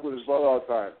joke with his brother all the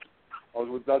time. I was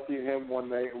with Dusty and him one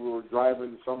day, and we were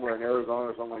driving somewhere in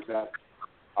Arizona or something like that,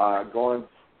 going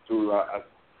to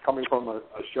coming from a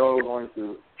show, going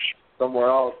to somewhere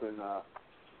else, and the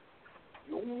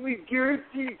only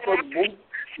guarantee for both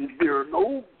is there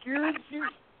no guarantee.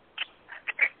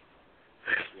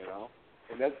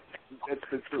 And that's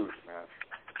the truth, man.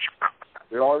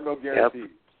 There are no guarantees.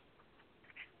 Yep.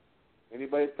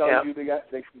 Anybody tells you they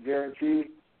can guarantee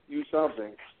you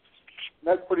something,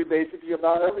 that's pretty basically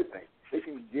about everything. They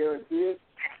can guarantee it,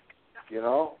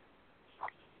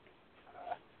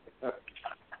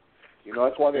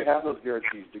 that's why they have those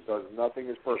guarantees, because nothing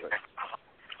is perfect.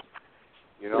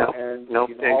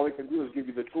 All they can do is give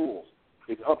you the tools.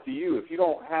 It's up to you. If you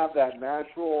don't have that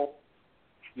natural,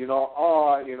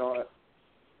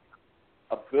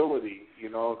 ability,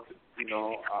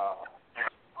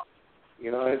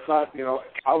 it's not,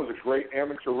 I was a great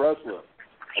amateur wrestler.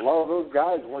 A lot of those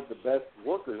guys weren't the best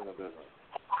workers in the business.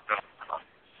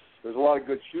 There's a lot of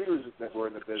good shooters that were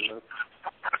in the business,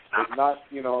 but not,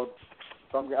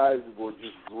 some guys were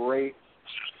just great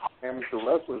amateur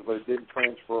wrestlers, but it didn't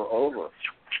transfer over.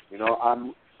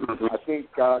 I think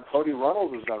Cody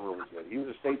Runnels has done really good. He was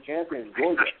a state champion in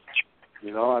Georgia.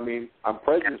 I'm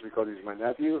prejudiced because he's my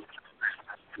nephew,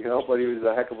 but he's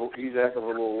a heck of a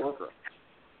little worker.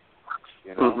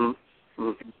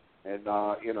 And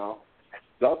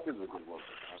Dustin's a good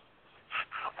worker.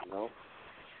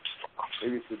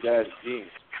 Maybe it's the dad's gene.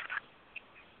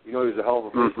 He's a hell of a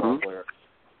baseball player.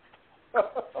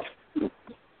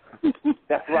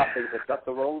 That's right. If that's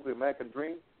the role, the American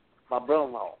dream, my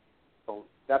brother-in-law. So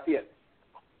that's it.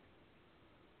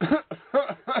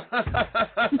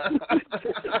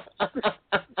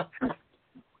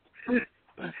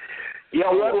 Yeah,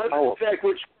 let's check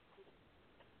which.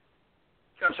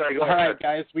 I'm sorry, go ahead. All right,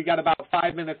 guys, we got about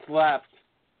 5 minutes left.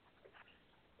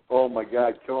 Oh, my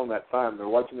God, killing that time. They're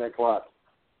watching that clock.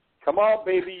 Come on,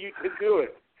 baby, you can do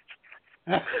it.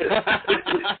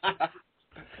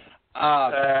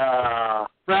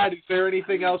 Brad, is there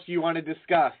anything else you want to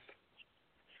discuss?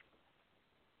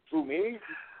 Who, me?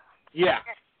 Yeah.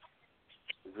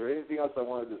 Is there anything else I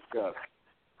want to discuss?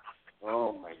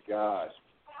 Oh, my gosh.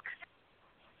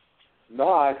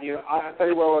 No, I tell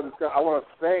you what I want to discuss. I want to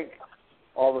thank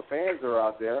all the fans that are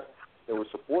out there that were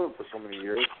supportive for so many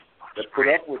years, that put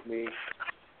up with me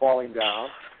falling down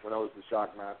when I was the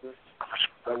Shockmaster,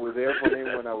 that were there for me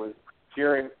when I was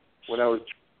cheering, when I was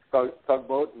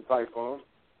Tugboat and Typhoon.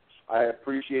 I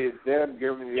appreciated them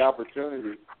giving me the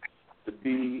opportunity to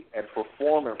be and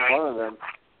perform in front of them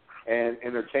and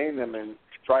entertain them and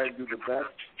try to do the best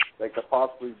they could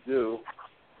possibly do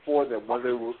for them,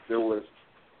 whether there was,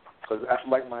 because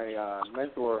like my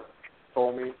mentor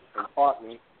told me and taught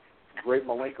me, Great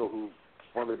Malenko, who's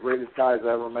one of the greatest guys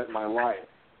I ever met in my life,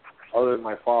 other than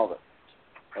my father,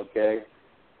 okay?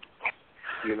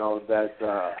 You know,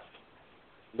 that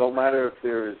no matter if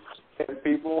there's 10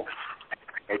 people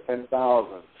or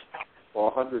 10,000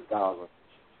 or 100,000,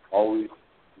 always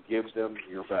give them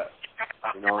your best.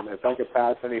 You know, and if I could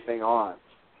pass anything on,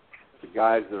 the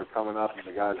guys that are coming up and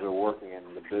the guys that are working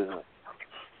in the business,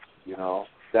 you know,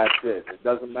 that's it. It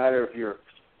doesn't matter if you're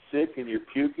sick and you're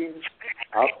puking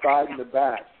outside in the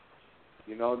back.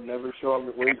 You know, never show them,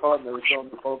 what do you call it, never show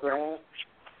them the poker hand.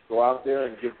 Go out there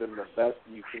and give them the best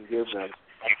you can give them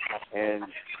and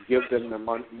give them the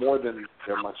money, more than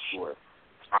their money's worth,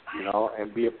 you know,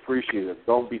 and be appreciative.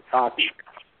 Don't be cocky,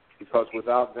 because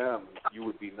without them, you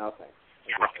would be nothing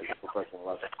as a professional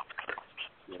wrestler,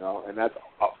 you know, and that's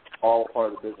all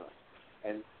part of the business.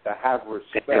 And to have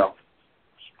respect,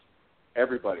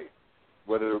 everybody,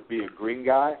 whether it be a green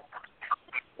guy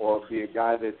or be a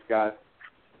guy that's got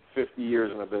 50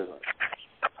 years in the business.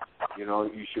 You know,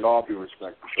 you should all be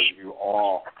respected because you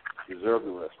all deserve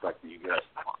the respect that you get.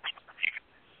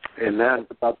 And that's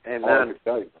about all I can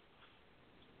tell you.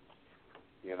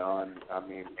 You know, and I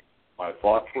mean, my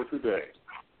thoughts for today.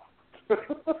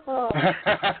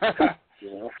 You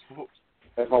know,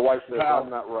 as my wife says, I'm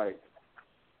not right.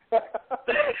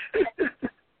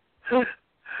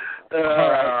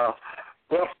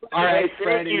 Well, all right,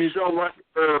 thank you so much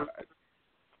for.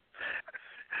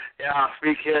 Yeah,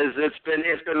 because it's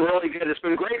been really good. It's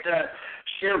been great to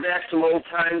share back some old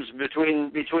times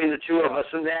between the two of us,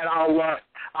 and that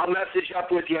I'll message up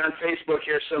with you on Facebook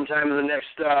here sometime in the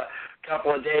next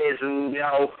couple of days, and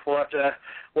we'll have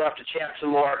to chat some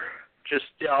more. Just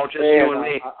you and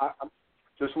me. I'm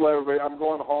just let everybody. I'm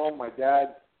going home. My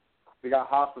dad, we got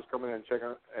hospice coming in and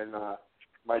checking, and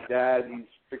my dad, he's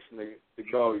fixing to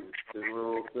go. He's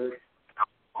real sick,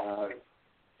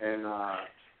 and.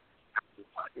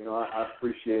 You know, I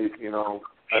appreciate,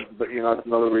 but, that's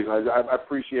another reason. I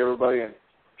appreciate everybody. And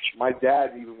my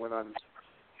dad even went on,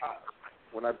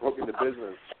 when I broke into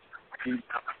business, he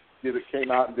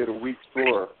came out and did a week's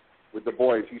tour with the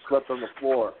boys. He slept on the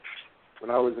floor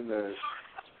when I was in the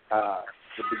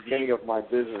beginning of my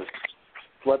business.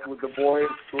 Slept with the boys,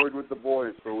 toured with the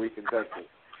boys for a week in Texas.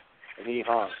 And he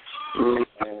hung.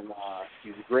 And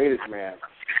he's the greatest man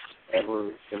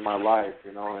ever in my life,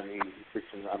 and I'm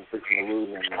fixing to lose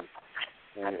him,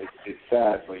 and it's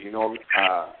sad, but he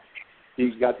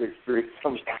got to experience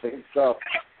some of the same stuff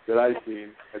that I've seen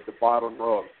at the bottom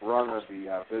rung of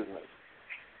the business,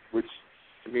 which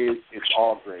to me it's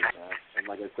all great, man. And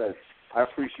like I said, I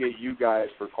appreciate you guys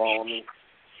for calling me,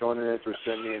 showing an interest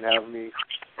in me, and having me,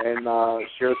 and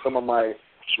share some of my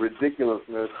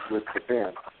ridiculousness with the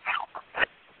fans.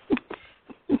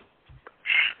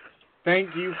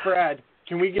 Thank you, Fred.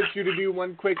 Can we get you to do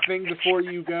one quick thing before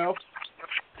you go?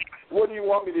 What do you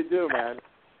want me to do, man?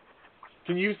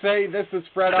 Can you say, this is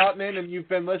Fred Ottman, and you've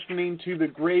been listening to the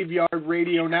Graveyard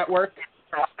Radio Network?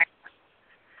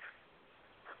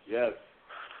 Yes.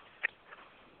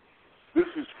 This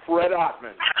is Fred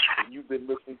Ottman, and you've been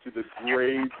listening to the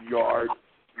Graveyard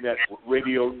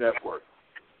Radio Network.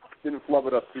 Didn't flub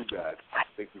it up too bad.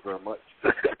 Thank you very much.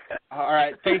 All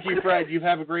right. Thank you, Fred. You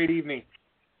have a great evening.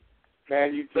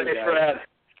 Man, you too, Thanks, Fred.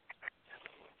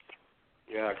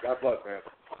 Yeah, God bless, man.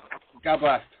 God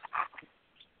bless.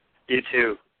 You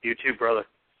too. You too, brother.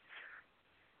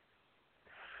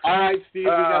 All right, Steve, we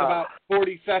got about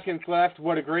 40 seconds left.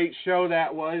 What a great show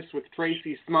that was with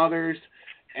Tracy Smothers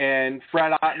and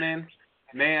Fred Ottman.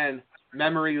 Man,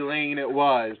 memory lane it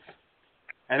was.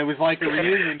 And it was like a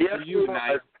reunion for you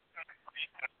tonight.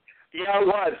 Yeah, it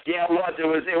was.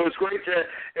 It was great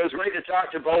to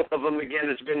talk to both of them again.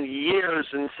 It's been years,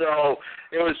 and so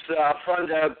it was fun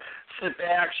to sit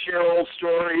back, share old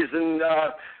stories, and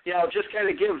just kind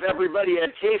of give everybody a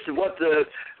taste of what the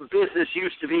business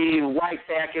used to be like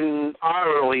back in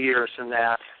our early years and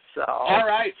that. So. All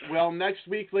right. Well, next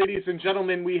week, ladies and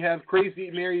gentlemen, we have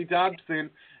Crazy Mary Dobson,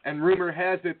 and rumor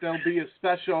has it there'll be a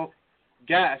special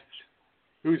guest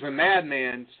who's a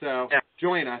madman. So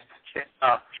join us.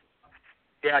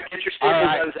 Yeah, get your staple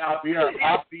guns out. We are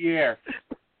off the air.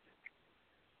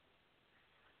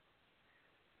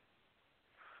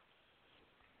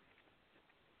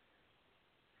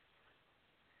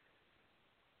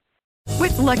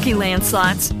 With Lucky Land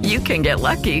Slots, you can get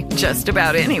lucky just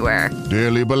about anywhere.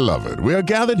 Dearly beloved, we are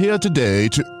gathered here today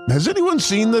to... Has anyone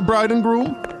seen the bride and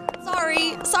groom?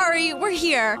 Sorry, we're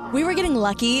here. We were getting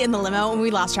lucky in the limo and we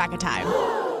lost track of time.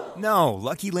 No,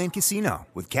 Lucky Land Casino,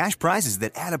 with cash prizes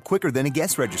that add up quicker than a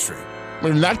guest registry.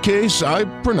 In that case, I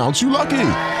pronounce you lucky.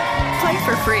 Play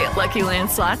for free at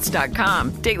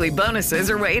LuckyLandSlots.com. Daily bonuses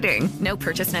are waiting. No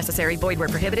purchase necessary. Void where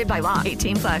prohibited by law.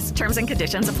 18+. Terms and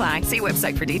conditions apply. See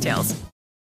website for details.